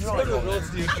road do you drive on? roads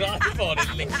do you drive on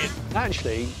in Lincoln?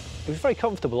 Actually, it was very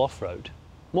comfortable off-road.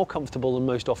 More comfortable than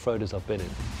most off-roaders I've been in.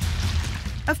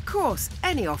 Of course,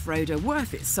 any off-roader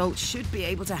worth its salt should be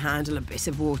able to handle a bit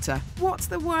of water. What's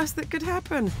the worst that could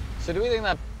happen? So do we think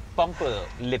that bumper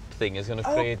lip thing is going to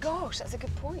Oh, create gosh, that's a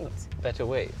good point. better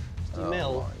wave?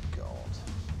 Mil, My God.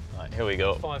 Right, here we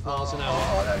go. 5 miles an hour.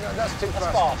 Oh, no, that's too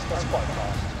fast. Fast, that's quite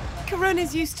fast.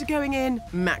 Corona's used to going in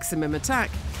maximum attack.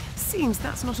 Seems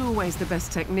that's not always the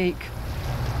best technique.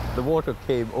 The water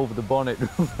came over the bonnet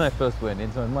when I first went in,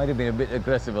 so it might have been a bit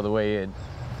aggressive on the way in.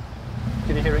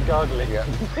 Can you hear it gargling? Yeah.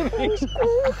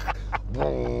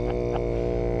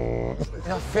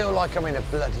 I feel like I'm in a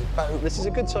bloody boat. This is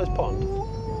a good-sized pond.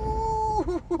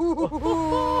 What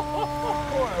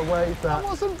a wave that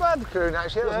wasn't bad, Coon,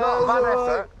 actually. It was not a bad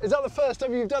effort. Is that the first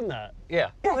time you've done that?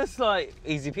 Yeah. It's like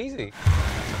easy peasy.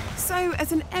 So,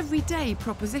 as an everyday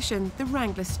proposition, the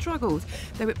Wrangler struggled,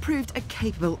 though it proved a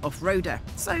capable off-roader.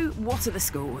 So, what are the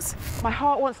scores? My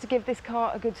heart wants to give this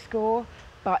car a good score,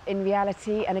 but in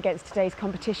reality and against today's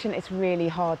competition, it's really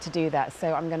hard to do that.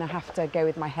 So I'm going to have to go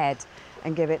with my head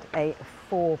and give it a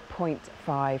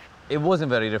 4.5. It wasn't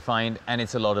very refined, and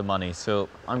it's a lot of money, so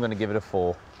I'm going to give it a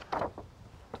 4.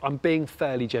 I'm being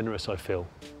fairly generous, I feel.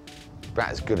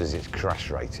 About as good as its crash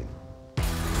rating.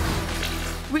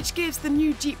 Which gives the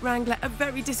new Jeep Wrangler a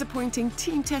very disappointing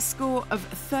team test score of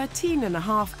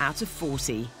 13.5 out of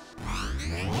 40.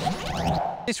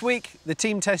 This week, the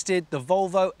team tested the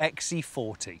Volvo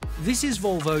XC40. This is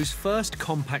Volvo's first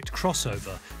compact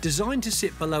crossover, designed to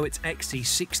sit below its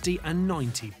XC60 and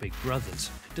 90 big brothers.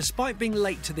 Despite being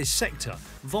late to this sector,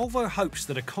 Volvo hopes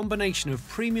that a combination of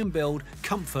premium build,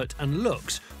 comfort and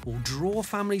looks will draw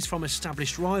families from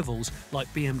established rivals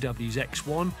like BMW's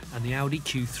X1 and the Audi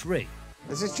Q3.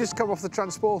 Has this just come off the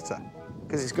transporter?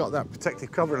 Because it's got that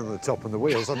protective covering on the top and the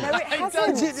wheels, hasn't No, it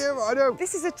hasn't. I know.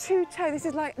 This is a two-toe. This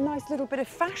is like a nice little bit of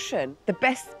fashion. The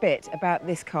best bit about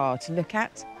this car to look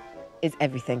at is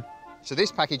everything. So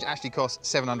this package actually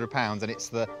costs £700, and it's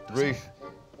the roof,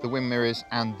 the wind mirrors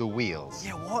and the wheels.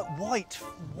 Yeah, white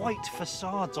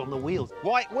facades on the wheels.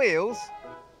 White wheels?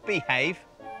 Behave.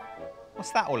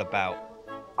 What's that all about?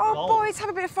 Oh, boys, have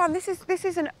a bit of fun. This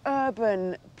is an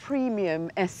urban premium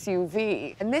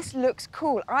SUV, and this looks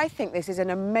cool. I think this is an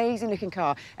amazing-looking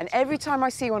car, and every time I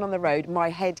see one on the road, my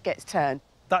head gets turned.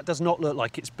 That does not look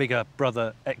like its bigger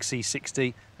brother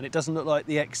XC60, and it doesn't look like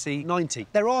the XC90.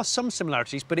 There are some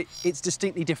similarities, but it's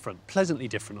distinctly different, pleasantly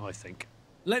different, I think.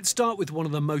 Let's start with one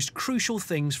of the most crucial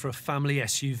things for a family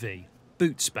SUV,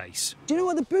 boot space. Do you know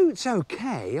what, the boot's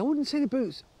okay. I wouldn't say the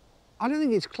boot's... I don't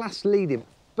think it's class leading,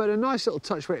 but a nice little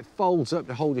touch where it folds up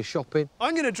to hold your shopping.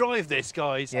 I'm going to drive this,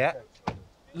 guys. Yeah.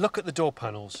 Look at the door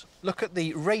panels. Look at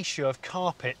the ratio of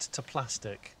carpet to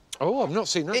plastic. Oh, I've not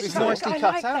seen that It's before. nicely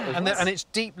cut out. And it's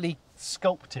deeply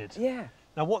sculpted. Yeah.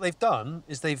 Now, what they've done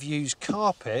is they've used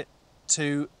carpet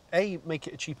to, A, make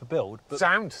it a cheaper build, but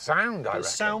Sound, I reckon.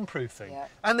 soundproofing. Yeah.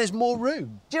 And there's more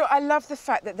room. Do you know, I love the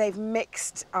fact that they've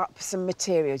mixed up some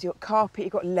materials. You've got carpet,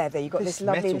 you've got leather, you've got this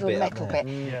lovely metal little bit up metal there.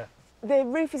 bit. Yeah. The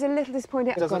roof is a little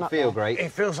disappointing. It doesn't feel great.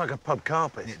 It feels like a pub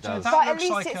carpet. It does. That But at looks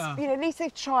least like it's, a... you know, at least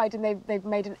they've tried and they've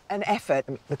made an effort.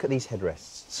 Look at these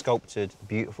headrests. Sculptured,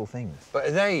 beautiful things. But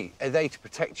are they to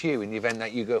protect you in the event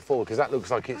that you go forward? Because that looks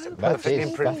like it's a That perfect is-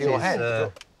 imprint for that your is, head.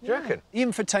 Do you reckon? The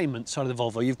infotainment side of the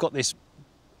Volvo, you've got this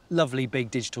lovely big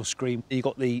digital screen. You've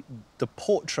got the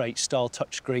portrait-style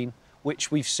touchscreen,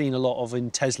 which we've seen a lot of in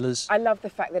Teslas. I love the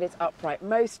fact that it's upright.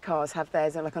 Most cars have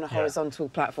theirs on a horizontal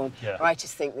platform. Yeah. I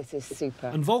just think this is super.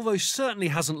 And Volvo certainly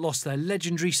hasn't lost their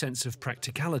legendary sense of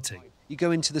practicality. You go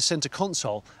into the centre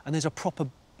console and there's a proper,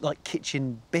 like,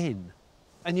 kitchen bin.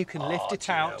 And you can lift it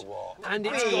out. And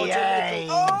it's got a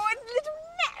little... Oh, a little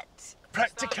net!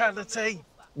 Practicality.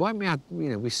 Why haven't we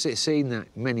had, we've seen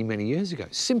that many, many years ago.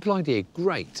 Simple idea,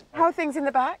 great. How are things in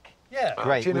the back? Yeah.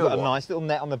 Great. do you We've know got a what? nice little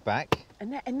net on the back.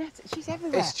 Annette, she's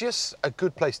everywhere. It's just a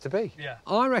good place to be. Yeah.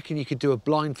 I reckon you could do a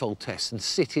blindfold test and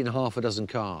sit in half a dozen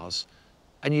cars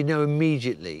and you know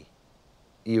immediately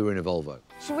you were in a Volvo.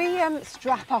 Shall we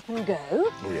strap up and go?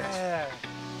 Oh, yes.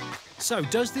 So,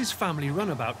 does this family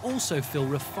runabout also feel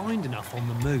refined enough on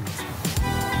the move?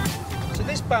 So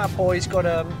this bad boy's got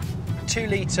a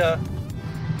 2-litre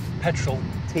petrol.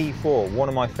 T4, one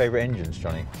of my favourite engines,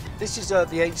 Johnny. This is the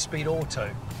 8-speed auto.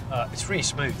 It's really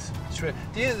smooth.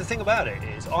 The thing about it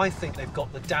is, I think they've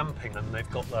got the damping and they've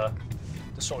got the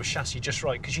sort of chassis just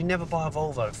right, because you never buy a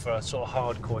Volvo for a sort of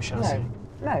hardcore chassis.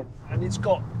 No. And it's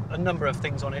got a number of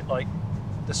things on it, like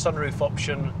the sunroof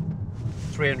option,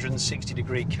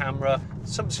 360-degree camera.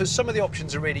 So some of the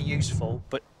options are really useful,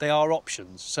 but they are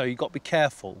options, so you've got to be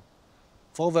careful.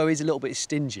 Volvo is a little bit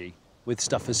stingy with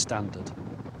stuff as standard.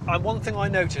 One thing I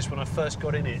noticed when I first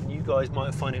got in it, and you guys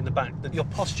might find it in the back, that your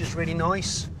posture's really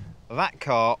nice. That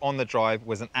car on the drive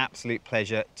was an absolute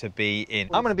pleasure to be in.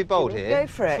 I'm going to be bold here. Go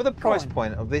for it. For the Go price on.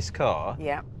 point of this car,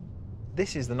 Yeah.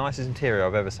 this is the nicest interior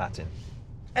I've ever sat in.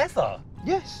 Ever?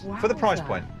 Yes, for the price Wowza.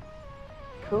 point.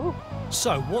 Cool.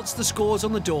 So, what's the scores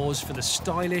on the doors for the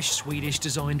stylish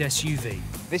Swedish-designed SUV?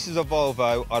 This is a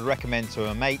Volvo I'd recommend to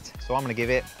a mate, so I'm going to give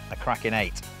it a cracking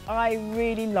 8. I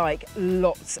really like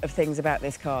lots of things about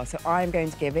this car, so I'm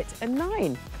going to give it a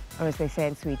 9. Or as they say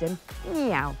in Sweden,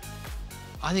 meow.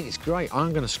 I think it's great.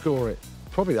 I'm going to score it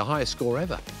probably the highest score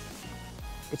ever.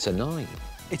 It's a 9.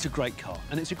 It's a great car,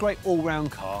 and it's a great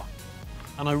all-round car,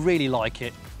 and I really like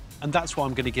it, and that's why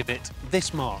I'm going to give it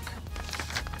this mark,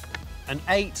 an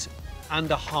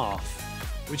 8.5,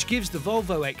 which gives the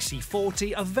Volvo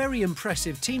XC40 a very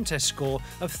impressive team test score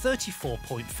of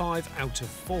 34.5 out of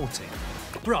 40.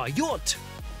 Bra gjort!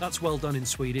 That's well done in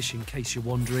Swedish, in case you're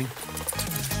wondering.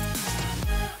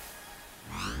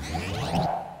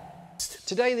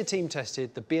 Today the team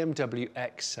tested the BMW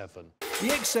X7. The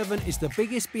X7 is the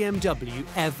biggest BMW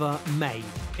ever made.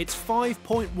 It's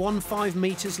 5.15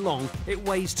 metres long, it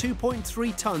weighs 2.3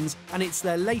 tonnes, and it's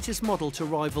their latest model to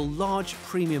rival large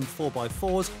premium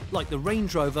 4x4s like the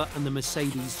Range Rover and the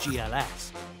Mercedes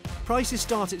GLS. Prices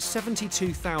start at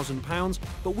 £72,000,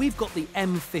 but we've got the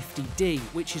M50d,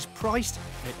 which is priced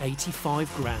at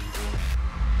 85 grand.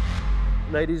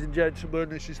 Ladies and gentlemen,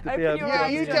 this is the Open your BMW.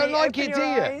 eyes, you Johnny, don't like open it, do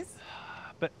your you? eyes.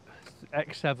 But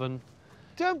X7.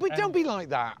 Don't be like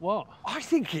that. What? I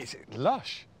think it's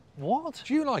lush. What?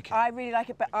 Do you like it? I really like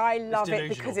it, but I love it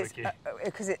delusional,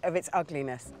 because of its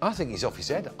ugliness. I think he's off his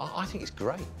head. I think it's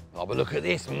great. Oh, but look at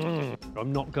this.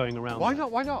 I'm not going around. Why that.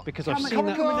 not? Why not? Because Come I've on, seen come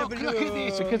that. on, look at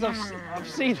this. Because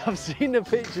I've seen the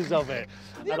pictures of it,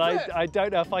 Yeah, and but- I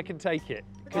don't know if I can take it.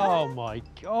 Oh my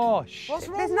gosh! What's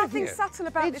wrong There's with nothing you? subtle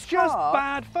about It's this just car.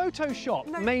 bad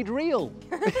Photoshop made real.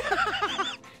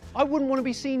 I wouldn't want to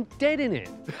be seen dead in it.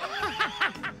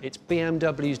 It's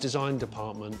BMW's design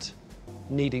department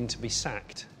needing to be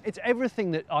sacked. It's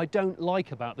everything that I don't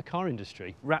like about the car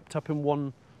industry wrapped up in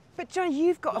one But Johnny,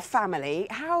 you've got a family.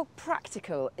 How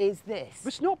practical is this?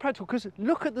 It's not practical because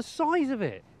look at the size of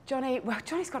it. Johnny, well,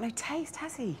 Johnny's got no taste,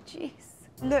 has he? Jeez.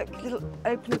 Look, little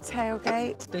open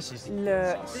tailgate. This is...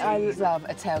 Look, I love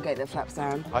a tailgate that flaps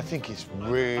down. I think it's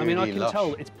really I mean, I can lush.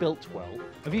 tell it's built well.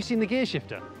 Have you seen the gear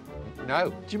shifter? No.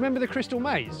 Do you remember the Crystal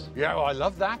Maze? Yeah, I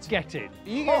love that. Get in. Are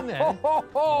you getting there?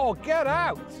 Get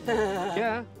out!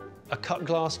 Yeah. A cut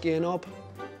glass gear knob.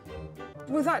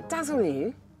 Will that dazzle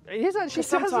you? It is actually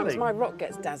Sometimes dazzling. my rock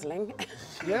gets dazzling.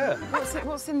 Yeah.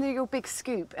 What's in your big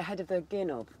scoop ahead of the gear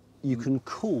knob? You can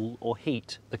cool or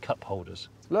heat the cup holders.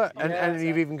 Look, and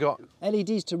you've even got...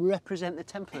 LEDs to represent the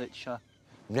temperature.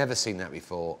 Never seen that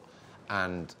before,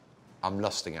 and I'm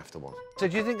lusting after one. So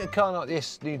do you think a car like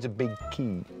this needs a big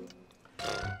key?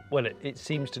 Well, it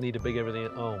seems to need a big everything.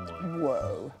 Oh, my.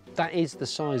 Whoa. That is the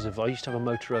size of... I used to have a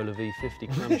Motorola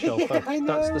V50 clamshell phone.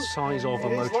 That's the size of a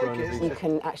Motorola V50. You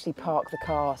can actually park the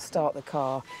car, start the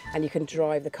car, and you can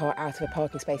drive the car out of a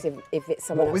parking space if it's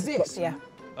someone What, else's. with this? Yeah.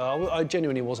 I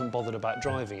genuinely wasn't bothered about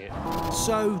driving it.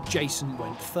 So Jason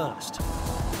went first.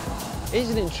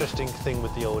 Here's an interesting thing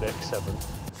with the old X7.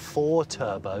 4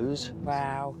 turbos.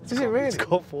 Wow. Is it really? It's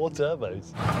got 4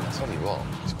 turbos. I'll tell you what,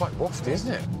 It's quite wafty,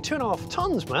 isn't it? 2.5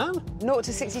 tons, man. 0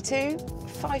 to 62,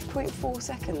 5.4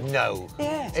 seconds. No.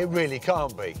 Yeah. It really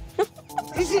can't be.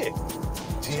 Is it?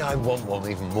 gee, I want one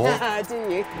even more. Do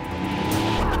you?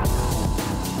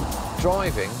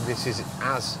 Driving, this is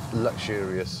as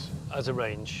luxurious. As a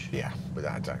range. Yeah,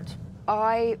 without a doubt.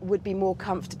 I would be more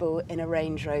comfortable in a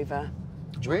Range Rover.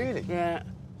 Really? Yeah. Do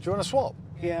you want to swap?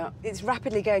 Yeah. It's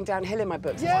rapidly going downhill in my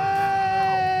books.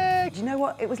 Yay! Do you know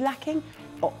what it was lacking?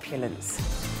 Opulence.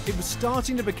 It was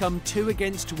starting to become 2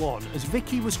 against 1 as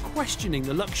Vicky was questioning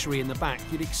the luxury in the back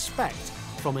you'd expect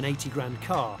from an 80 grand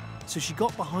car, so she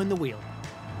got behind the wheel.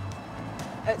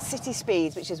 At city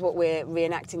speeds, which is what we're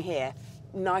reenacting here,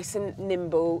 nice and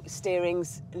nimble,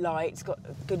 steering's light, it's got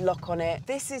a good lock on it.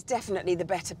 This is definitely the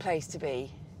better place to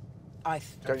be, I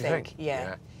Don't you think?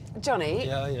 Yeah. Johnny,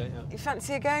 Yeah. you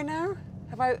fancy a go now?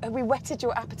 Have we whetted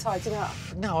your appetite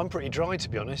enough? No, I'm pretty dry, to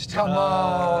be honest. Come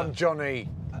on, Johnny.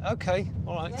 OK,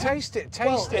 all right. Taste it,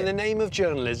 Well, taste in the it. name of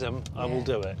journalism, I will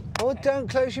do it. Oh, don't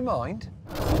close your mind.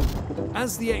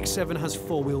 As the X7 has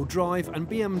 4-wheel drive and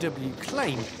BMW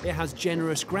claim it has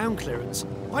generous ground clearance,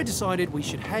 I decided we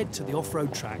should head to the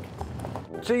off-road track.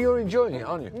 So you're enjoying it,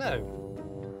 aren't you? No.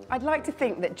 I'd like to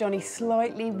think that Johnny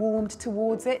slightly warmed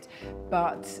towards it,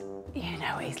 but you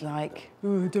know what he's like.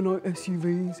 Oh, I don't like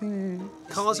SUVs.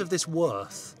 Cars of this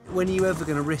worth, when are you ever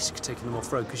going to risk taking them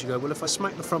off-road? Because you go, well, if I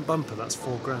smack the front bumper, that's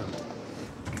 £4 grand.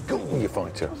 Go on, you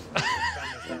fighter.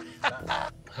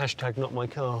 Hashtag not my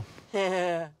car.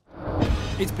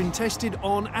 It's been tested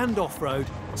on and off-road,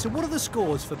 so what are the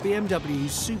scores for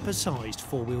BMW's super-sized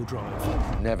 4-wheel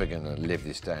drive? Never going to live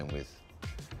this down with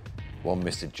one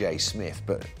Mr. J. Smith,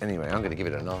 but anyway, I'm going to give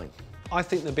it a 9. I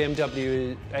think the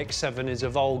BMW X7 is a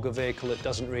vulgar vehicle that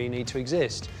doesn't really need to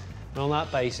exist. And on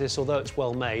that basis, although it's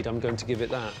well made, I'm going to give it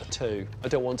that, a 2. I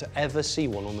don't want to ever see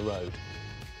one on the road.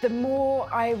 The more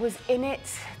I was in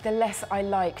it, the less I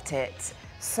liked it.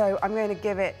 So I'm going to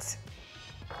give it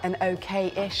an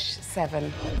OK-ish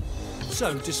 7.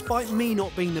 So, despite me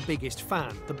not being the biggest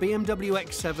fan, the BMW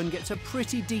X7 gets a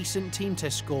pretty decent team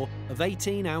test score of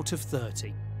 18 out of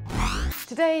 30.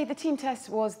 Today, the team test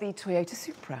was the Toyota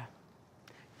Supra.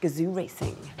 Gazoo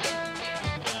Racing.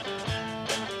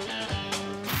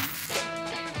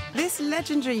 This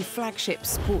legendary flagship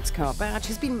sports car badge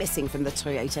has been missing from the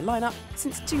Toyota lineup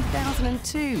since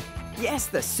 2002. Yes,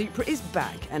 the Supra is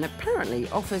back and apparently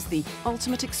offers the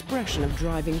ultimate expression of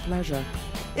driving pleasure.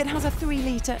 It has a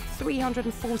 3-litre,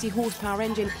 340 horsepower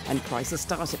engine and prices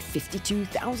start at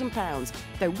 £52,000,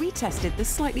 though we tested the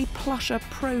slightly plusher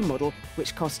Pro model,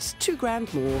 which costs £2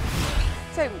 grand more.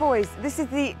 So, boys, this is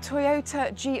the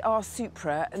Toyota GR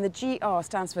Supra, and the GR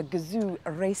stands for Gazoo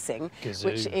Racing,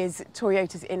 which is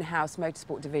Toyota's in-house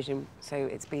motorsport division. So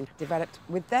it's been developed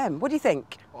with them. What do you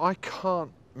think? I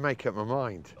can't make up my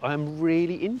mind. I am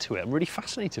really into it. I'm really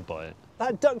fascinated by it.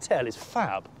 That ducktail is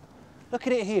fab. Look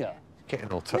at it here.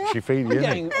 Getting all touchy-feely,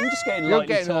 I'm just getting You're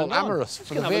lightly getting all turned on. amorous for Just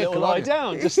the gonna have a vehicle, little lie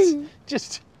aren't you? down.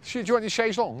 Just. Do you want your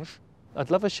chaise longue?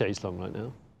 I'd love a chaise longue right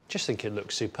now. Just think it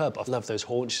looks superb. I love those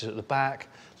haunches at the back,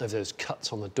 love those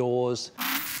cuts on the doors.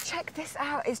 Check this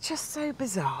out. It's just so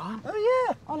bizarre. Oh,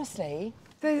 yeah. Honestly,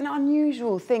 there's an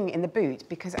unusual thing in the boot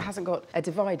because it hasn't got a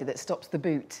divider that stops the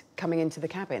boot coming into the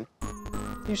cabin.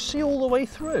 You see all the way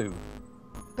through.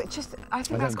 But just, I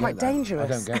think that's quite dangerous. I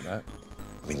don't get that.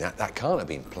 I mean, that can't have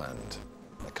been planned.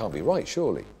 That can't be right,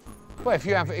 surely. Well, if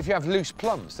you have loose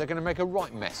plums, they're going to make a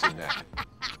right mess in there.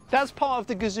 That's part of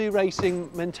the Gazoo racing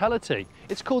mentality.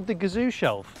 It's called the Gazoo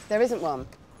shelf. There isn't one.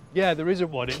 Yeah, there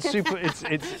isn't one. It's super.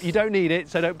 it's you don't need it,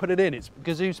 so don't put it in. It's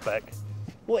Gazoo spec.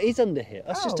 What is under here?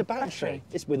 That's just a battery.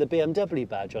 It's with a BMW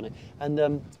badge on it,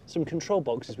 and some control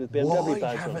boxes with BMW badge on it.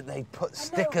 Why haven't they put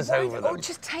stickers over them? Or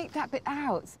just take that bit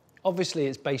out. Obviously,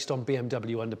 it's based on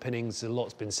BMW underpinnings. A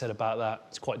lot's been said about that.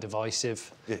 It's quite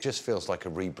divisive. It just feels like a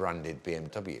rebranded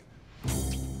BMW.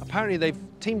 Apparently, they've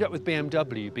teamed up with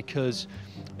BMW because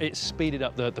it's speeded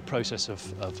up the process of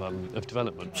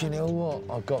development. Do you know what?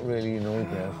 I've got really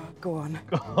annoyed now. Go on.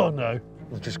 Oh, no.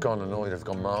 I've just gone annoyed. I've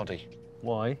gone Mardy.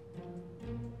 Why?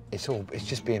 It's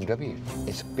just BMW.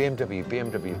 It's BMW,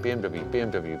 BMW, BMW,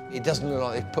 BMW. It doesn't look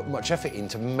like they've put much effort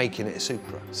into making it a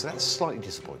Supra, so that's slightly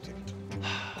disappointing.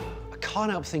 I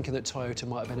can't help thinking that Toyota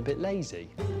might have been a bit lazy.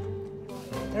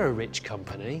 They're a rich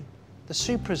company. The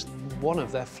Supra's one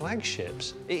of their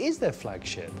flagships. It is their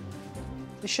flagship.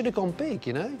 They should have gone big,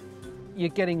 you know? You're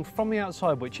getting from the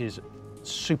outside, which is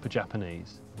super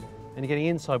Japanese, and you're getting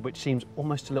inside, which seems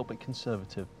almost a little bit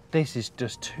conservative. This is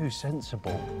just too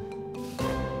sensible.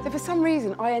 So for some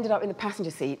reason, I ended up in the passenger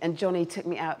seat and Johnny took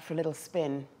me out for a little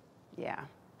spin. Yeah.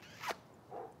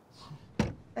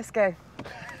 Let's go.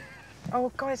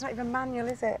 Oh, God, it's not even manual,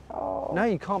 is it? Oh. No,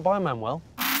 you can't buy a Manuel.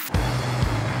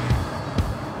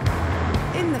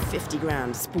 In the 50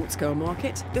 grand sports car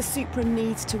market, the Supra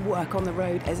needs to work on the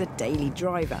road as a daily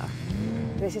driver.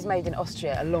 This is made in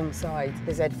Austria alongside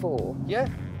the Z4. Yeah.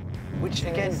 Which,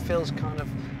 again, feels kind of...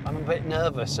 I'm a bit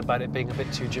nervous about it being a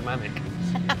bit too Germanic.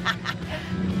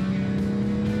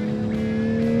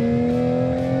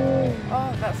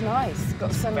 Oh, that's nice.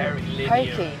 Got some very linear.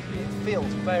 pokey. It feels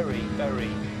very, very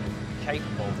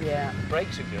capable. Yeah.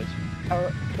 Brakes are good.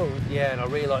 Oh, cool. Yeah, and I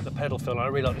really like the pedal feel, and I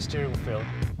really like the steering feel.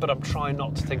 But I'm trying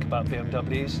not to think about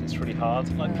BMWs. It's really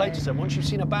hard. Like Plato said, once you've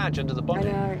seen a badge under the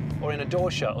bonnet or in a door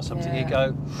shut or something, you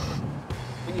go...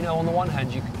 But, you know, on the one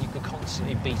hand, you could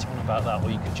constantly beat on about that,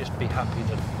 or you could just be happy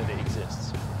that it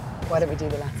exists. Why don't we do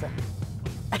the latter?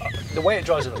 The way it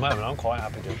drives at the moment, I'm quite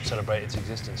happy to celebrate its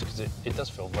existence because it does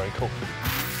feel very cool.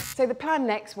 So the plan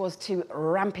next was to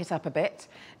ramp it up a bit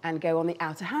and go on the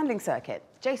outer handling circuit.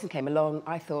 Jason came along.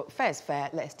 I thought, fair's fair.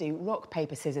 Let's do rock,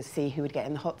 paper, scissors, see who would get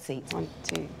in the hot seat. 1,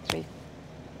 2, 3.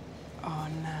 Oh,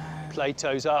 no.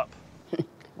 Plato's up.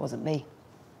 Wasn't me.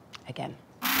 Again.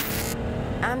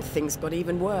 And things got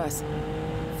even worse.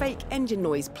 Fake engine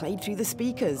noise played through the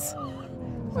speakers.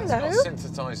 It's got a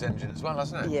synthetised engine as well,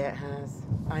 hasn't it? Yeah, it has.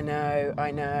 I know,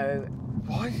 I know.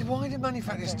 Why do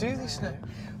manufacturers do this now?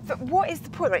 But what is the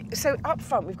point? Right, so up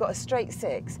front, we've got a straight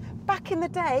 6. Back in the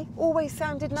day, always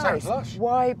sounded nice. Sounds lush.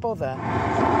 Why bother?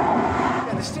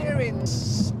 Yeah, the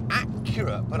steering's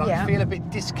accurate, but I feel a bit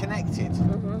disconnected.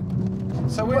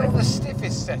 So we're on the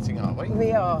stiffest setting, aren't we?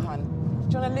 We are, hun.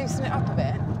 Do you want to loosen it up a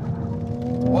bit?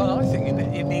 Well, I think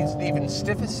it needs an even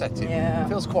stiffer setting. Yeah. It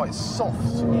feels quite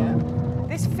soft. Yeah.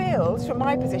 This feels, from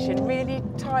my position, really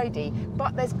tidy,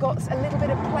 but there's got a little bit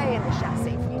of play in the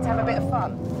chassis for you to have a bit of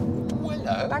fun.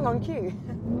 Hello. Bang on cue.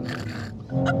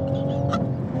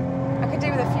 I could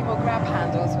do with a few more grab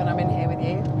handles when I'm in here with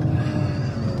you.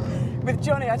 With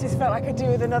Johnny, I just felt like I could do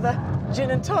with another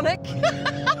gin and tonic.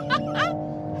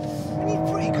 We need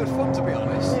pretty good fun, to be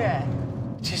honest. Yeah.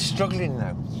 Just struggling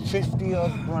now.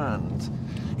 50-odd grand.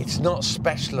 It's not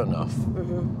special enough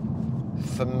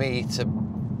for me to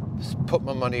put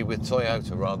my money with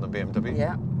Toyota rather than BMW.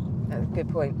 Yeah, that's a good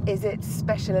point. Is it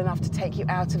special enough to take you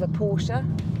out of a Porsche?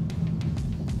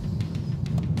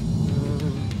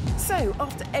 So,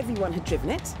 after everyone had driven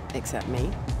it, except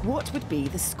me, what would be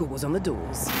the scores on the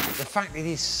doors? The fact it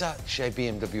is such a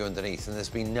BMW underneath and there's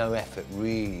been no effort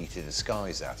really to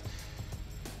disguise that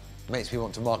makes me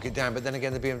want to mark it down, but then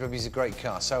again, the BMW is a great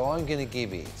car, so I'm going to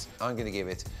give it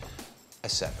a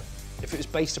 7. If it was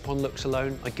based upon looks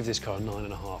alone, I'd give this car a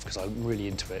 9.5 because I'm really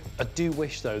into it. I do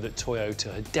wish, though, that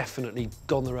Toyota had definitely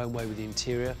gone their own way with the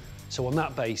interior. So on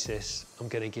that basis, I'm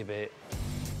going to give it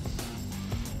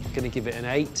an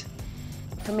 8.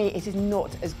 For me, it is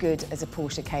not as good as a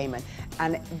Porsche Cayman,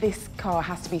 and this car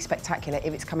has to be spectacular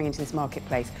if it's coming into this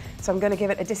marketplace. So I'm going to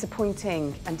give it a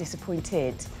disappointing and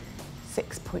disappointed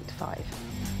 6.5.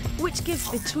 Which gives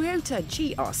the Toyota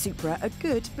GR Supra a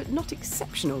good but not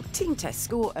exceptional team test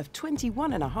score of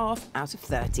 21.5 out of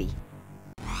 30.